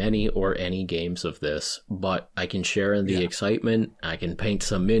play many or any games of this, but I can share in the excitement. I can paint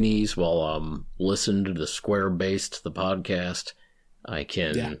some minis while I'm listening to the Square-Based, the podcast. I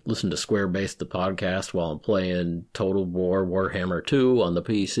can listen to Square-Based, the podcast, while I'm playing Total War Warhammer 2 on the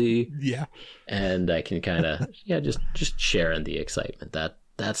PC. Yeah. And I can kind of, just share in the excitement.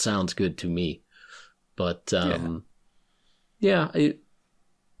 That sounds good to me. But,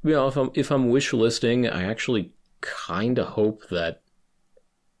 if I'm wish listing, I actually kind of hope that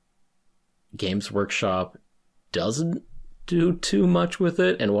Games Workshop doesn't do too much with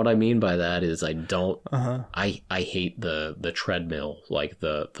it. And what I mean by that is I don't, I hate the treadmill, like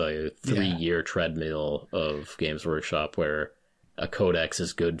the 3-year treadmill of Games Workshop where a codex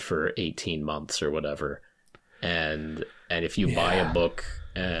is good for 18 months or whatever. And if you buy a book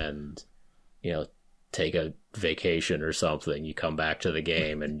and, take a vacation or something, you come back to the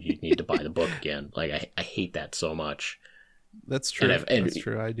game and you need to buy the book again. Like I hate that so much. That's true. That's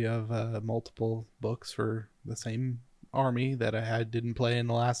true. Idea of multiple books for the same army that I didn't play in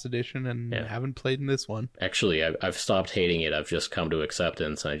the last edition and haven't played in this one. Actually, I've stopped hating it. I've just come to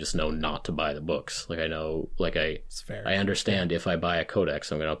acceptance, and I just know not to buy the books. Like I know, it's fair. I understand if I buy a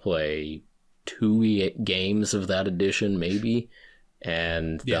codex, I'm going to play 2 games of that edition, maybe.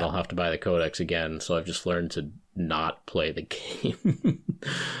 And then I'll have to buy the codex again. So I've just learned to not play the game.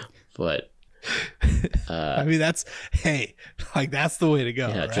 But I mean, that's the way to go.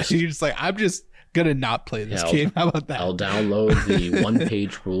 Yeah, right? You're just like, gonna not play this Yeah, game. How about that? I'll download the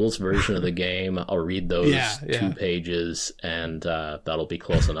one-page rules version of the game. I'll read those Yeah, 2 pages, and that'll be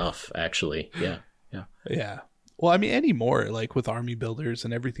close enough, actually. Yeah. Yeah. Well, I mean, anymore, like with army builders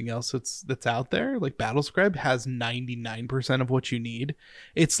and everything else that's out there, like Battlescribe has 99% of what you need.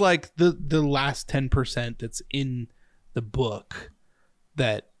 It's like the last 10% that's in the book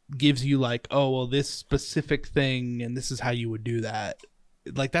that gives you like, oh, well, this specific thing, and this is how you would do that.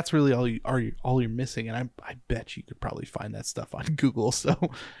 Like that's really all you're missing, and I bet you could probably find that stuff on Google. So,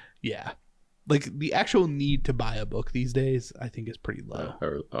 yeah. Like the actual need to buy a book these days, I think is pretty low.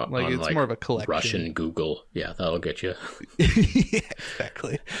 Like it's more of a collection. Russian Google, yeah, that'll get you. Yeah,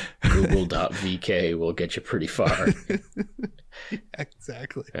 exactly. Google.vk will get you pretty far.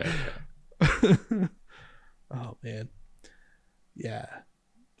 Exactly. Oh man, yeah.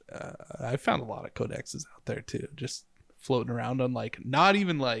 I found a lot of codexes out there too, just floating around on like not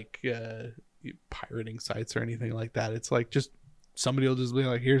even like pirating sites or anything like that. It's like just. Somebody will just be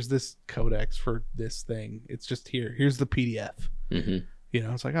like, here's this codex for this thing. It's just here. Here's the PDF. Mm-hmm. You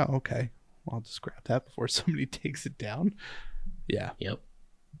know, it's like, oh, okay. Well, I'll just grab that before somebody takes it down. Yeah. Yep.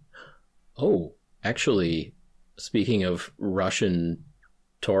 Oh, actually, speaking of Russian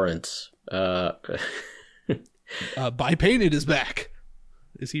torrents, Bypainted is back.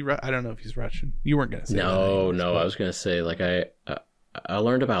 Is he? I don't know if he's Russian. You weren't gonna say no. Anyways, I was gonna say like I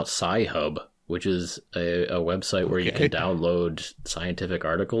learned about Sci-Hub, which is a website where you can download scientific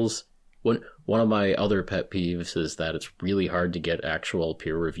articles. One of my other pet peeves is that it's really hard to get actual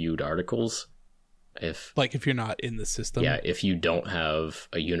peer-reviewed articles. If you're not in the system. Yeah, if you don't have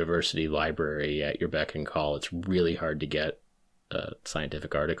a university library at your beck and call, it's really hard to get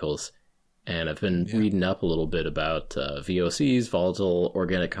scientific articles. And I've been reading up a little bit about VOCs, volatile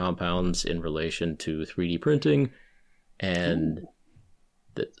organic compounds, in relation to 3D printing. And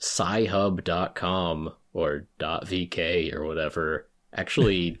that scihub.com or .vk or whatever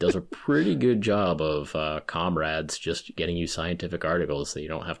actually does a pretty good job of comrades just getting you scientific articles so you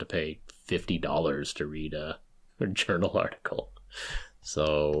don't have to pay $50 to read a journal article.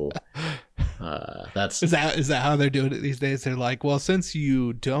 So that's is that how they're doing it these days? They're like, well, since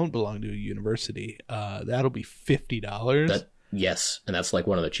you don't belong to a university, that'll be $50. Yes, and that's like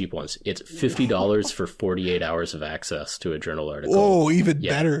one of the cheap ones. It's $50 for 48 hours of access to a journal article. Oh, even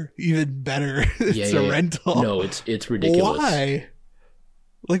better. It's a rental. No, it's ridiculous. Why?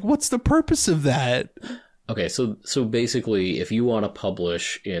 Like, what's the purpose of that? Okay, so basically, if you want to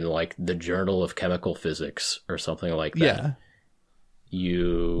publish in like the Journal of Chemical Physics or something like that,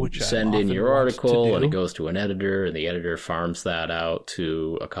 you send in your article and it goes to an editor, and the editor farms that out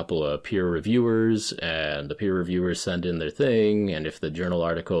to a couple of peer reviewers, and the peer reviewers send in their thing, and if the journal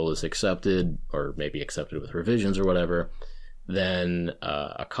article is accepted, or maybe accepted with revisions or whatever, then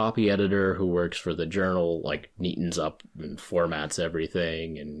a copy editor who works for the journal like neatens up and formats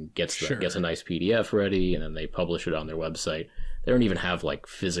everything and gets a nice PDF ready, and then they publish it on their website. They don't even have like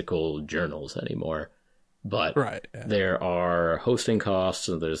physical journals anymore. But there are hosting costs,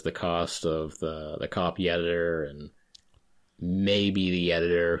 and there's the cost of the copy editor, and maybe the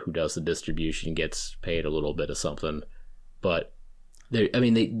editor who does the distribution gets paid a little bit of something. But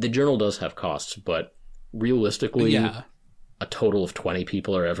the journal does have costs, but realistically, a total of 20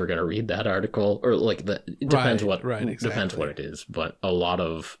 people are ever going to read that article, or like it depends depends what it is. But a lot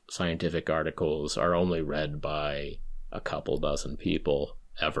of scientific articles are only read by a couple dozen people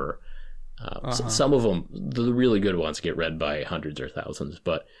ever. Some of them, the really good ones, get read by hundreds or thousands,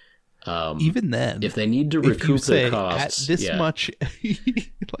 but even then, if they need to recoup their costs, at this much,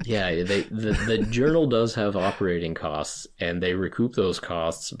 the journal does have operating costs, and they recoup those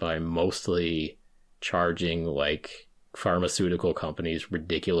costs by mostly charging like pharmaceutical companies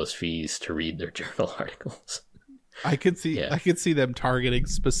ridiculous fees to read their journal articles. I could see them targeting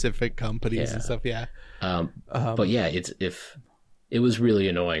specific companies and stuff. Yeah, but yeah, it was really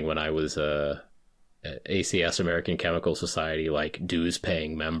annoying when I was a ACS, American Chemical Society, like dues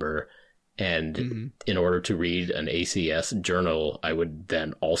paying member, and in order to read an ACS journal, I would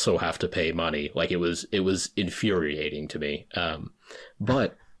then also have to pay money. Like it was infuriating to me.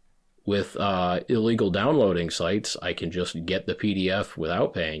 But with illegal downloading sites, I can just get the PDF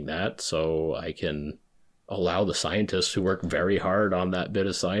without paying that, so I can allow the scientists who work very hard on that bit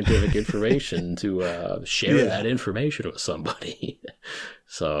of scientific information to share that information with somebody.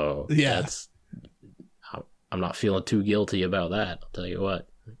 So I'm not feeling too guilty about that, I'll tell you what.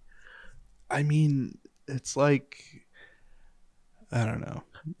 I mean, it's like, I don't know.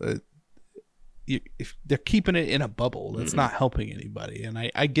 If they're keeping it in a bubble, that's not helping anybody. And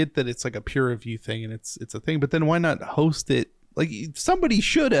I get that it's like a peer review thing and it's a thing, but then why not host it Like somebody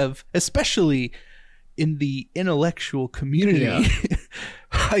should have, especially in the intellectual community. Yeah.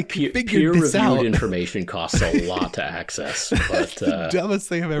 Like figured this out. Peer-reviewed information costs a lot to access, but the dumbest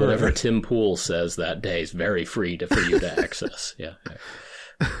thing I've ever whatever heard. Tim Pool says that day is very free for you to access. Yeah.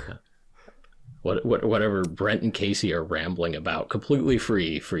 Whatever Brent and Casey are rambling about, completely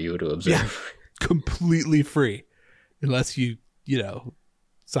free for you to observe. Yeah, completely free, unless you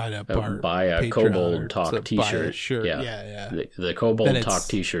sign up or buy a Patreon Kobold or Talk T-shirt. Shirt. Yeah, yeah. The Kobold Talk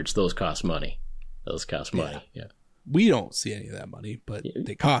T-shirts, those cost money. Yeah. We don't see any of that money, but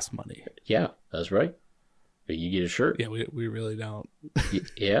they cost money. Yeah, that's right. But you get a shirt. Yeah, we really don't.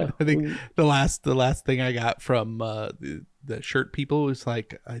 Yeah. I think the last thing I got from the shirt people was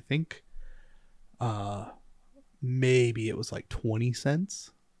like, I think maybe it was like 20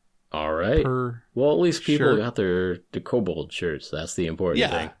 cents. All right. Well, at least people shirt. got the Kobold shirts. That's the important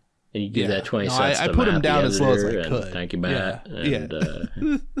thing. And you give that 20 cents to I put Matt, them down the as low as I editor, could. and thank you, Matt.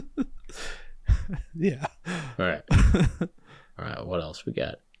 Yeah. All right. All right. What else we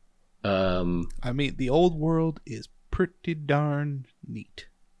got? I mean, the old world is pretty darn neat,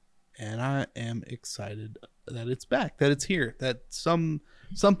 and I am excited that it's back, that it's here, that something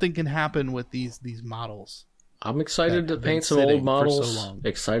can happen with these models. I'm excited to paint some old models.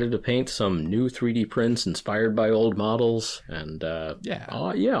 Excited to paint some new 3D prints inspired by old models, and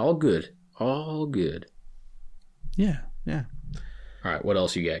all good, all good. Yeah. All right. What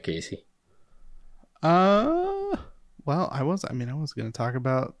else you got, Casey? Well, I was going to talk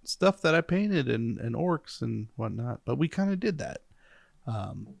about stuff that I painted and orcs and whatnot, but we kind of did that.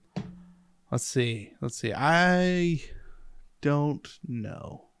 Let's see. I don't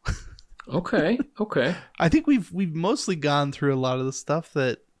know. Okay. I think we've mostly gone through a lot of the stuff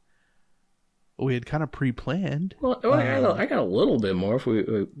that we had kind of pre-planned. Well, I got a little bit more if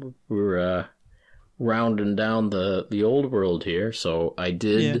we're rounding down the old world here. So I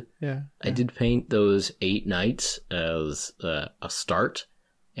did paint those 8 knights as a start,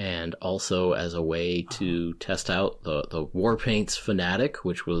 and also as a way to test out the Warpaints Fanatic,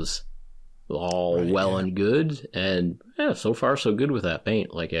 which was all and good. And so far so good with that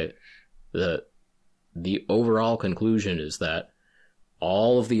paint. Like the overall conclusion is that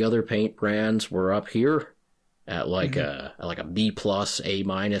all of the other paint brands were up here at like a B plus, A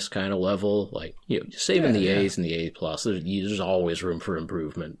minus kind of level. Like, saving the A's and the A plus. There's always room for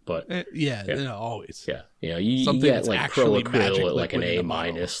improvement, but always. Yeah, you get like Pro Acryl at like an A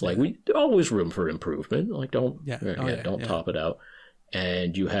minus. Like, we always room for improvement. Like, don't top it out.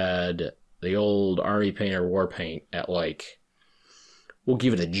 And you had the old Army Painter War Paint at like, we'll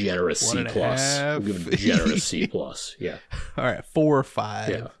give it a generous C plus. We'll give it a generous C plus. Yeah. All right, 4 or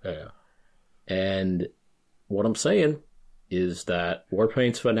 5. Yeah. And what I'm saying is that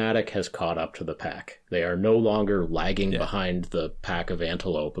Warpaints Fanatic has caught up to the pack. They are no longer lagging behind the pack of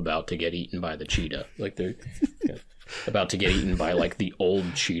antelope about to get eaten by the cheetah. Like, they're about to get eaten by like the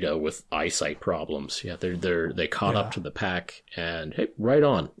old cheetah with eyesight problems. Yeah, they caught up to the pack, and hey, right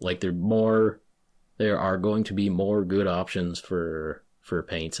on. Like, there are going to be more good options for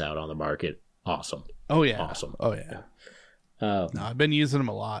paints out on the market. Awesome. Oh yeah. Awesome. Oh yeah. No, I've been using them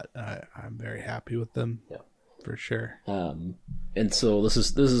a lot. I'm very happy with them. Yeah. For sure. And so this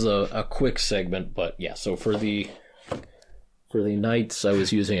is a quick segment, but yeah, so for the knights, I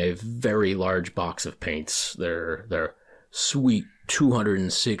was using a very large box of paints. They're sweet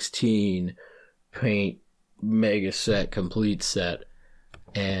 216 paint mega set, complete set,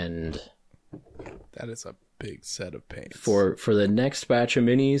 and that is a big set of paints. For the next batch of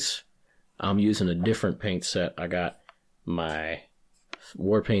minis, I'm using a different paint set. I got my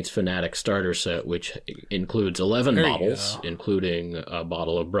Warpaints Fanatic starter set, which includes 11 bottles, including a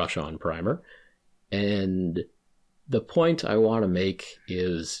bottle of brush-on primer. And the point I want to make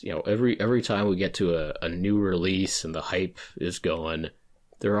is, every time we get to a new release and the hype is going,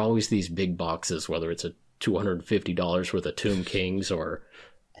 there are always these big boxes, whether it's a $250 worth of Tomb Kings or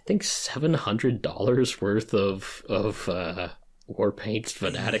I think $700 worth of Warpaints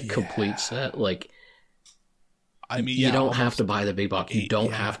Fanatic complete set. Like, I mean, you don't have to buy the big box. You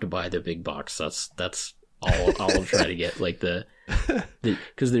don't have to buy the big box. That's all I'm trying to get. Like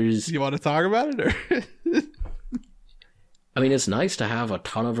because there's. You want to talk about it, or? I mean, it's nice to have a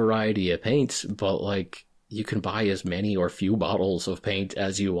ton of variety of paints, but like, you can buy as many or few bottles of paint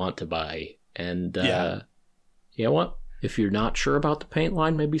as you want to buy. And you know what? If you're not sure about the paint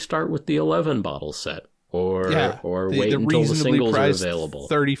line, maybe start with the 11 bottle set. Or wait until the singles are available.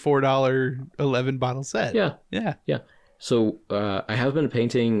 $34 11 bottle set. Yeah. So I have been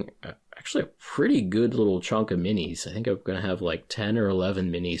painting actually a pretty good little chunk of minis. I think I'm going to have like 10 or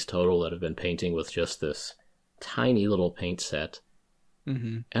 11 minis total that I've been painting with just this tiny little paint set,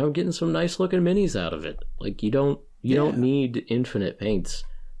 Mm-hmm. and I'm getting some nice looking minis out of it. Like, you don't need infinite paints.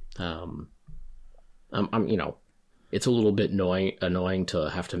 I'm it's a little bit annoying to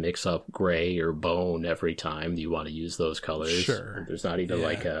have to mix up gray or bone every time you want to use those colors. Sure. There's not even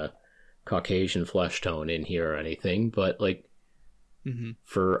like a Caucasian flesh tone in here or anything, but like,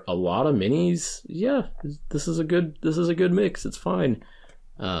 for a lot of minis, this is a good mix. It's fine.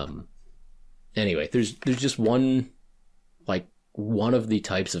 Anyway, there's just one of the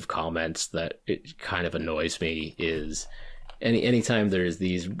types of comments that it kind of annoys me is anytime there's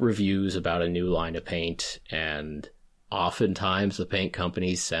these reviews about a new line of paint, and oftentimes the paint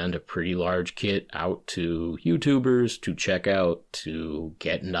companies send a pretty large kit out to YouTubers to check out, to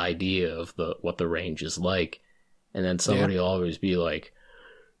get an idea of what the range is like. And then somebody will always be like,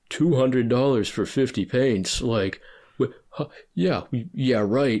 $200 for 50 paints. Like, yeah,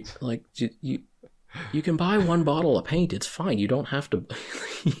 right. Like, you can buy one bottle of paint. It's fine. You don't have to.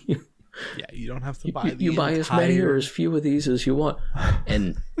 You don't have to buy. You buy as many or as few of these as you want.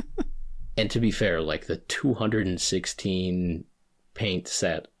 And to be fair, like the 216 paint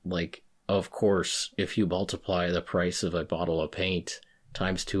set, like, of course, if you multiply the price of a bottle of paint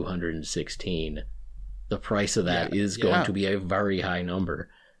times 216, the price of that is going to be a very high number.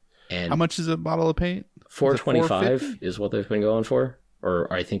 And how much is a bottle of paint? $4.25 is what they've been going for. Or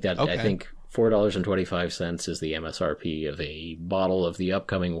I think $4.25 is the MSRP of a bottle of the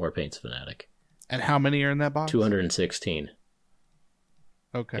upcoming War Paints Fanatic. And how many are in that box? 216.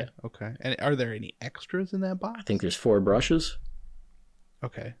 Okay. Yeah. Okay. And are there any extras in that box? I think there's 4 brushes.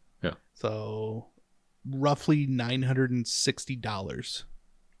 Okay. Yeah. So roughly $960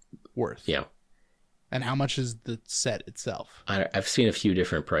 worth. Yeah. And how much is the set itself? I've seen a few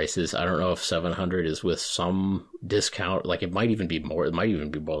different prices. I don't know if 700 is with some discount. Like, it might even be more. It might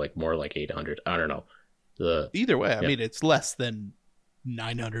even be more like 800. I don't know. Either way, I mean, it's less than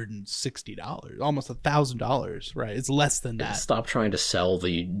 $960, almost $1,000, right? It's less than that. Stop trying to sell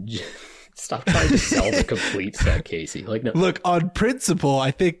the complete set, Casey. Like, no. Look, on principle,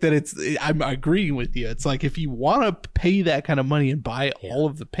 I think that I'm agreeing with you. It's like, if you want to pay that kind of money and buy all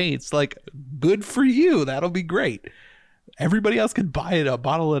of the paints, like, good for you. That'll be great. Everybody else can buy it a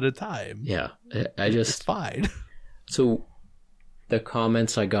bottle at a time. Yeah, it's fine. So the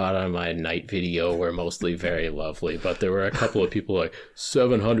comments I got on my night video were mostly very lovely, but there were a couple of people like,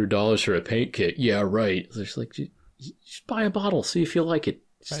 $700 for a paint kit. Yeah, right. It's like, just buy a bottle, see if you like it.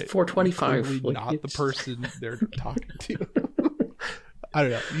 It's $4.25. Like, not the person they're talking to. I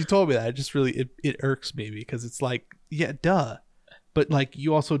don't know. You told me that. It just really it irks me, because it's like, yeah, duh. But like,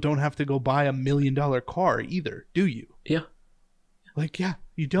 you also don't have to go buy $1 million car either, do you? Yeah. Like, yeah,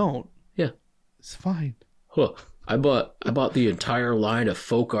 you don't. Yeah. It's fine. Huh. I bought the entire line of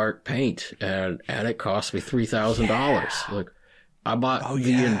folk art paint, and it cost me $3,000. Like, I bought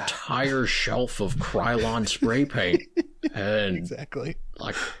the entire shelf of Krylon spray paint, and exactly,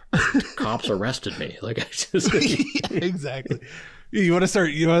 like, cops arrested me. Like, I just exactly. You want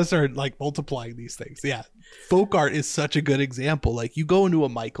to start like multiplying these things. Yeah, folk art is such a good example. Like, you go into a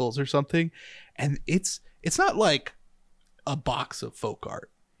Michaels or something, and it's not like a box of folk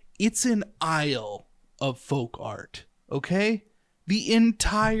art. It's an aisle of folk art. Okay, the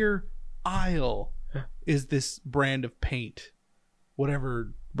entire aisle is this brand of paint.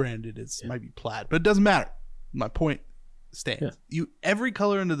 Whatever brand it is, it might be Plaid, but it doesn't matter. My point stands. Every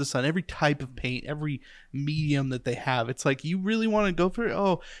color under the sun, every type of paint, every medium that they have, it's like, you really want to go for it.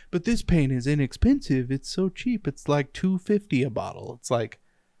 Oh, but this paint is inexpensive. It's so cheap. It's like $2.50 a bottle. It's like,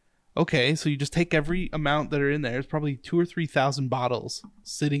 okay, so you just take every amount that are in there. There's probably 2,000 or 3,000 bottles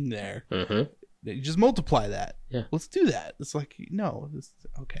sitting there. Mm-hmm. You just multiply that. Yeah, let's do that. It's like, no,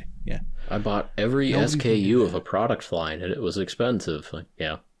 okay, yeah. I bought every SKU of a product line, and it was expensive. Like,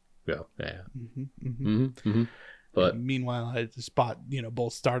 yeah. But meanwhile, I just bought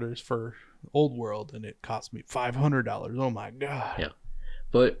both starters for Old World, and it cost me $500. Oh my god. Yeah,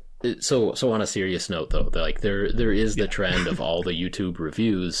 but so on a serious note, though, like there is the trend of all the YouTube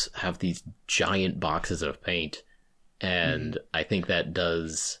reviews have these giant boxes of paint, and I think that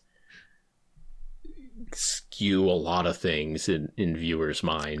does skew a lot of things in viewers'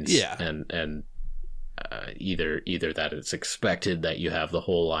 minds. And either that it's expected that you have the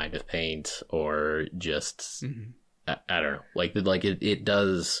whole line of paint, or just I don't know, like it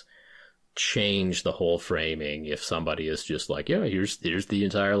does change the whole framing if somebody is just like, yeah, here's the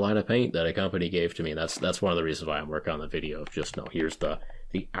entire line of paint that a company gave to me. That's one of the reasons why I'm working on the video of just, no, here's the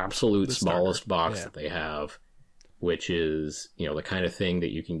absolute smallest box that they have, which is the kind of thing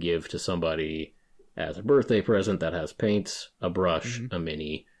that you can give to somebody as a birthday present that has paints, a brush, a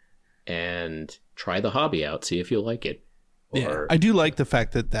mini, and try the hobby out, see if you like it. Yeah, I do like the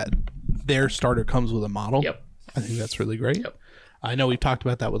fact that their starter comes with a model. Yep. I think that's really great. Yep. I know we've talked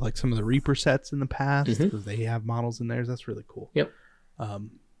about that with like some of the Reaper sets in the past because they have models in theirs. That's really cool. Yep.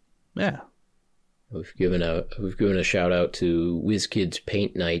 Yeah. We've given a shout out to WizKids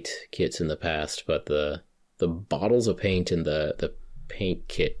Paint Night kits in the past, but the bottles of paint and the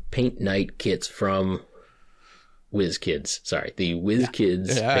paint night kits from WizKids. Sorry, the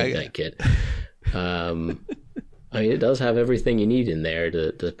WizKids Paint Night kit. I mean, it does have everything you need in there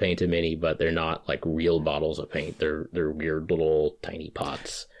to paint a mini, but they're not like real bottles of paint. They're weird little tiny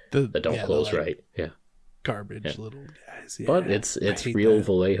pots that don't close right. Yeah. Garbage little guys. Yeah, but it's real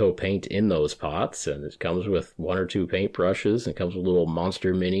Vallejo paint in those pots, and it comes with 1 or 2 paint brushes, and it comes with a little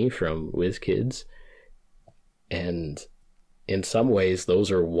monster mini from WizKids. And in some ways,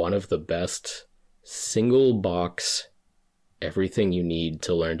 those are one of the best single box, everything you need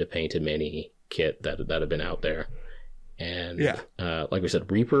to learn to paint a mini kit that have been out there. And like we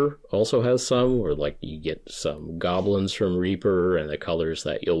said, Reaper also has some where like you get some goblins from Reaper and the colors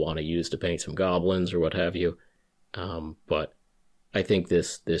that you'll want to use to paint some goblins or what have you. But I think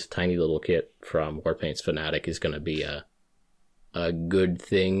this tiny little kit from Warpaints Fanatic is going to be a good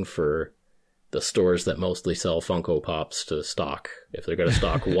thing for the stores that mostly sell Funko Pops to stock. If they're going to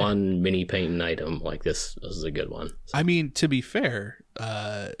stock one mini painting item, like this is a good one. So. I mean, to be fair,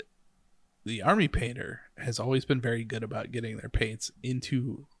 the Army Painter has always been very good about getting their paints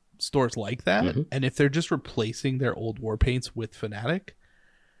into stores like that. Mm-hmm. And if they're just replacing their old war paints with Fanatic,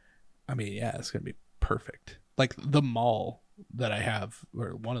 I mean, yeah, it's going to be perfect. Like the mall that I have,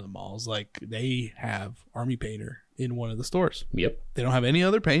 or one of the malls, like they have Army Painter in one of the stores. Yep. They don't have any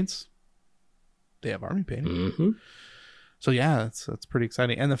other paints. They have Army Painter. Mm-hmm. So yeah, that's pretty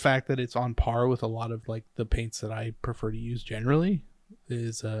exciting. And the fact that it's on par with a lot of like the paints that I prefer to use generally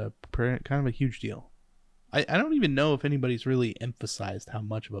is kind of a huge deal. I don't even know if anybody's really emphasized how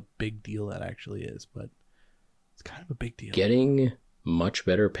much of a big deal that actually is, but it's kind of a big deal. Getting much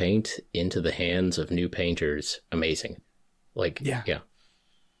better paint into the hands of new painters, amazing. Like, yeah.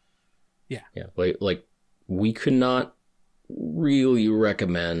 Like we could not really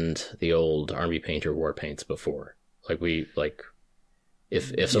recommend the old Army Painter war paints before.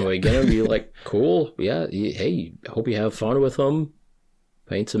 If somebody get them, be like, cool, yeah, hey, hope you have fun with them.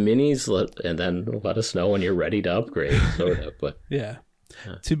 Paint some minis, and then let us know when you're ready to upgrade, sort of. But yeah.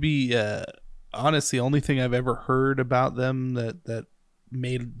 To be honest, the only thing I've ever heard about them that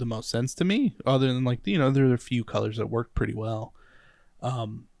made the most sense to me, other than like, there are a few colors that worked pretty well. I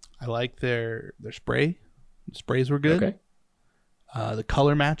like their spray. The sprays were good. Okay. The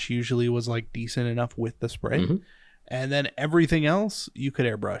color match usually was like decent enough with the spray. Mm-hmm. And then everything else you could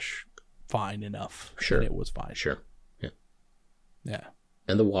airbrush fine enough. Sure. And it was fine. Sure. Yeah. Yeah.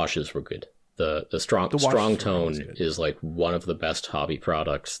 And the washes were good. The strong tone is like one of the best hobby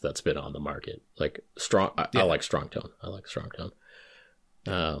products that's been on the market. Like I like strong tone.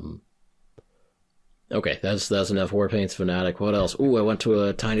 Okay, that's enough Warpaints Fanatic. What else? Ooh, I went to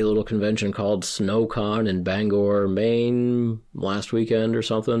a tiny little convention called SnowCon in Bangor, Maine last weekend or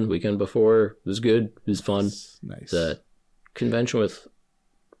something. Weekend before. It was good. It was fun. Nice. It's a convention with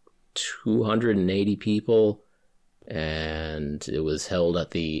 280 people, and it was held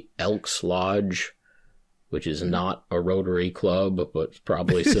at the Elks Lodge, which is not a Rotary Club, but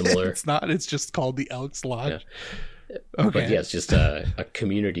probably similar. It's not. It's just called the Elks Lodge. Yeah. Okay. But yeah, it's just a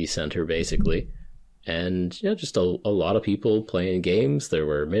community center, basically. And just a lot of people playing games. There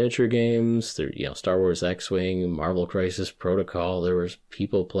were miniature games. There, Star Wars X-Wing, Marvel Crisis Protocol. There was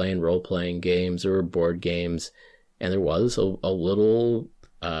people playing role-playing games. There were board games, and there was a little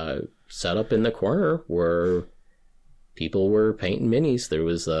setup in the corner where people were painting minis. There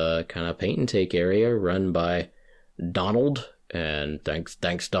was a kind of paint and take area run by Donald. And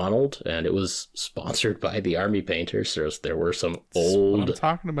thanks Donald, and it was sponsored by the Army Painters. There were some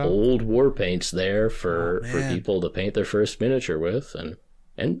old war paints there for people to paint their first miniature with,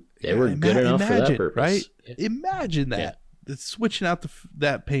 and they were good enough for that purpose. Right? Yeah. Imagine that. Yeah. Switching out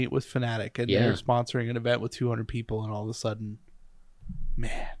that paint with Fanatic, and they're sponsoring an event with 200 people, and all of a sudden,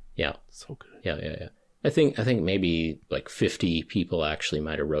 man, so good. Yeah. I think maybe like 50 people actually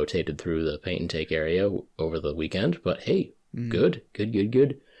might have rotated through the paint and take area over the weekend, but hey. Good. So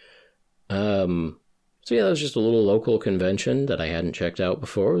yeah, that was just a little local convention that I hadn't checked out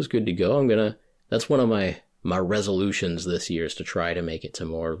before. It was good to go. That's one of my resolutions this year, is to try to make it to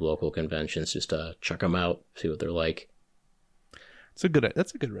more local conventions, just to check them out, see what they're like. That's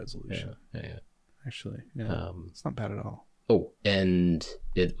a good resolution. Yeah. Actually, it's not bad at all. Oh, and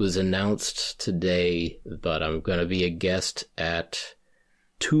it was announced today, but I'm going to be a guest at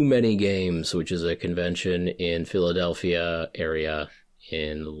Too Many Games, which is a convention in Philadelphia area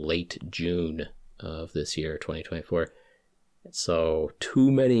in late June of this year, 2024. So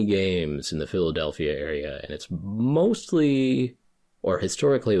Too Many Games in the Philadelphia area, and it's mostly, or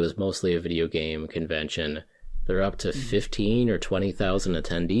historically it was mostly a video game convention. They're up to 15 or 20,000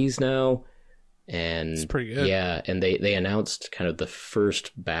 attendees now. And it's pretty good. Yeah, and they announced kind of the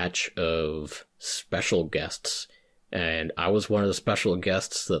first batch of special guests. And I was one of the special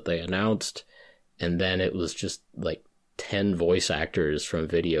guests that they announced. And then it was just like 10 voice actors from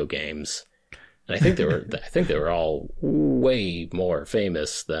video games. And I think they were all way more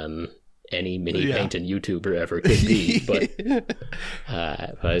famous than any mini painting YouTuber ever could be. But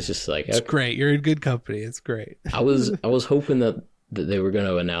I was just like, it's great. You're in good company. It's great. I was hoping that they were going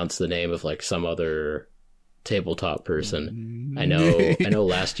to announce the name of like some other tabletop person. I know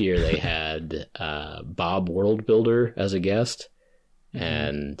last year they had Bob Worldbuilder as a guest,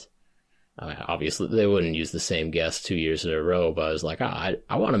 and obviously they wouldn't use the same guest 2 years in a row, but I was like, I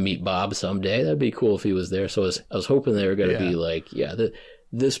want to meet Bob someday. That'd be cool if he was there. So I was hoping they were going to be like,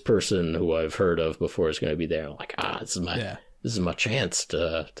 this person who I've heard of before is going to be there. I'm like, this is my chance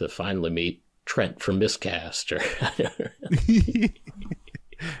to finally meet Trent from Miscast or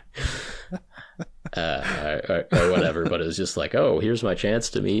or whatever. But it was just like, oh, here's my chance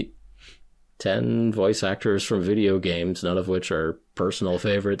to meet 10 voice actors from video games, none of which are personal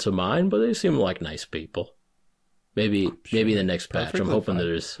favorites of mine, but they seem like nice people. Maybe the next batch. I'm hoping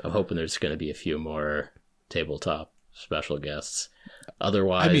there's going to be a few more tabletop special guests.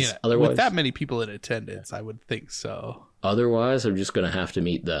 Otherwise, with that many people in attendance, I would think so. Otherwise, I'm just going to have to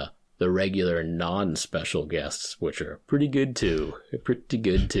meet the regular non-special guests, which are pretty good too.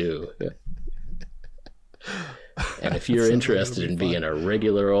 And if you're interested in being a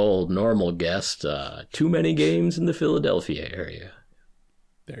regular old normal guest, Too Many Games in the Philadelphia area.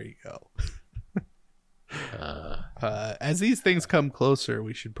 There you go. As these things come closer,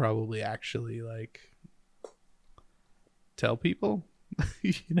 we should probably actually tell people.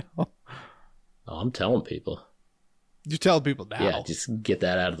 Oh, I'm telling people. You tell people now. Yeah, just get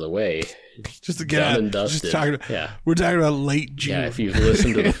that out of the way. Just to get out and dusted. We're talking about late June. Yeah, if you've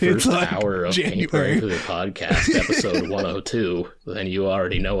listened to the first hour of January for the podcast, episode 102, then you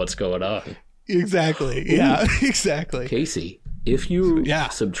already know what's going on. Exactly. Yeah, exactly. Casey, if you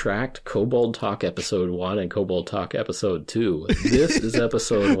subtract Kobold Talk episode 1 and Kobold Talk episode 2, this is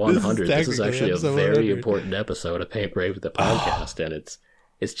episode 100. This is actually a very important episode of Paint Brave with the podcast, and it's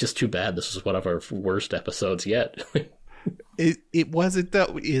just too bad this is one of our worst episodes yet. It wasn't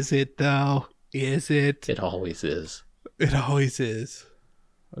though. Is it though? Is it? It always is. It always is.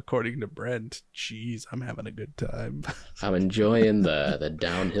 According to Brent. Jeez, I'm having a good time. I'm enjoying the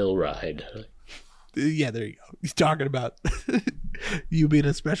downhill ride. Yeah, there you go. He's talking about you being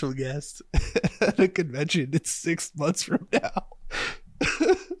a special guest at a convention. It's 6 months from now.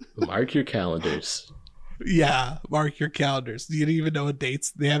 Mark your calendars. Yeah, mark your calendars. You don't even know what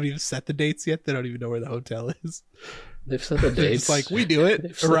dates. They haven't even set the dates yet. They don't even know where the hotel is. They've set the dates. It's like, we do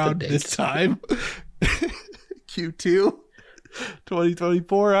it around this time. Q2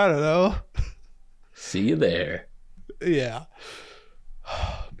 2024. I don't know. See you there. Yeah.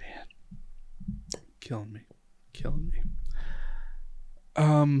 Oh, man. Killing me.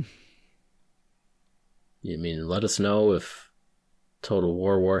 You mean, let us know if Total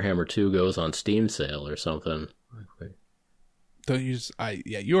War Warhammer 2 goes on Steam sale or something. Don't use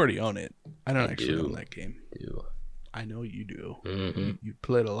you already own it. I don't actually own that game. Do. I know you do. Mm-hmm. You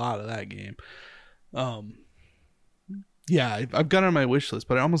played a lot of that game. Yeah, I've got it on my wish list,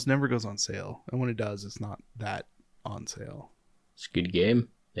 but it almost never goes on sale. And when it does, it's not that on sale. It's a good game.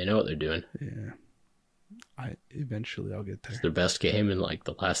 They know what they're doing. Yeah. Eventually I'll get there. It's their best game in like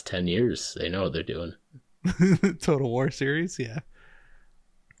the last 10 years. They know what they're doing. Total War series, yeah.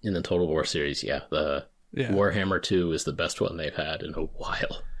 In the Total War series, yeah. Warhammer 2 is the best one they've had in a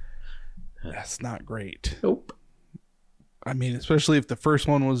while. That's not great. Nope. I mean, especially if the first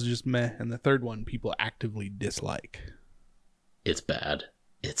one was just meh and the third one people actively dislike. It's bad.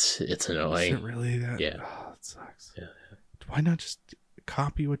 It's annoying. Is it really that? Yeah. Oh, it sucks. Yeah. Why not just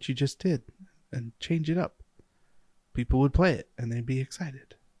copy what you just did and change it up? People would play it and they'd be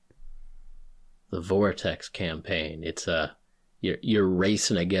excited. The Vortex campaign. It's you're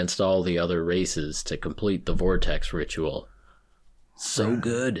racing against all the other races to complete the Vortex ritual. So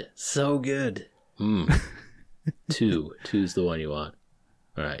good. So good. 2's the one you want.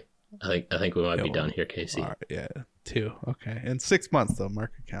 All right. I think we might be done here, Casey. All right, yeah. 2. Okay. And 6 months though,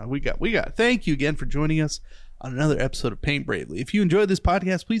 mark account. We got. Thank you again for joining us on another episode of Paint Bravely. If you enjoyed this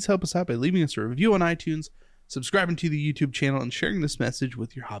podcast, please help us out by leaving us a review on iTunes, subscribing to the YouTube channel, and sharing this message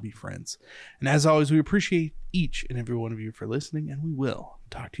with your hobby friends. And as always, we appreciate each and every one of you for listening, and we will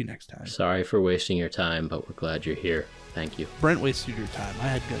talk to you next time. Sorry for wasting your time, but we're glad you're here. Thank you. Brent wasted your time. I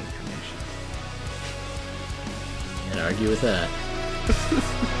had good information. Can't argue with that.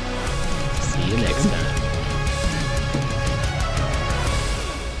 See you next time.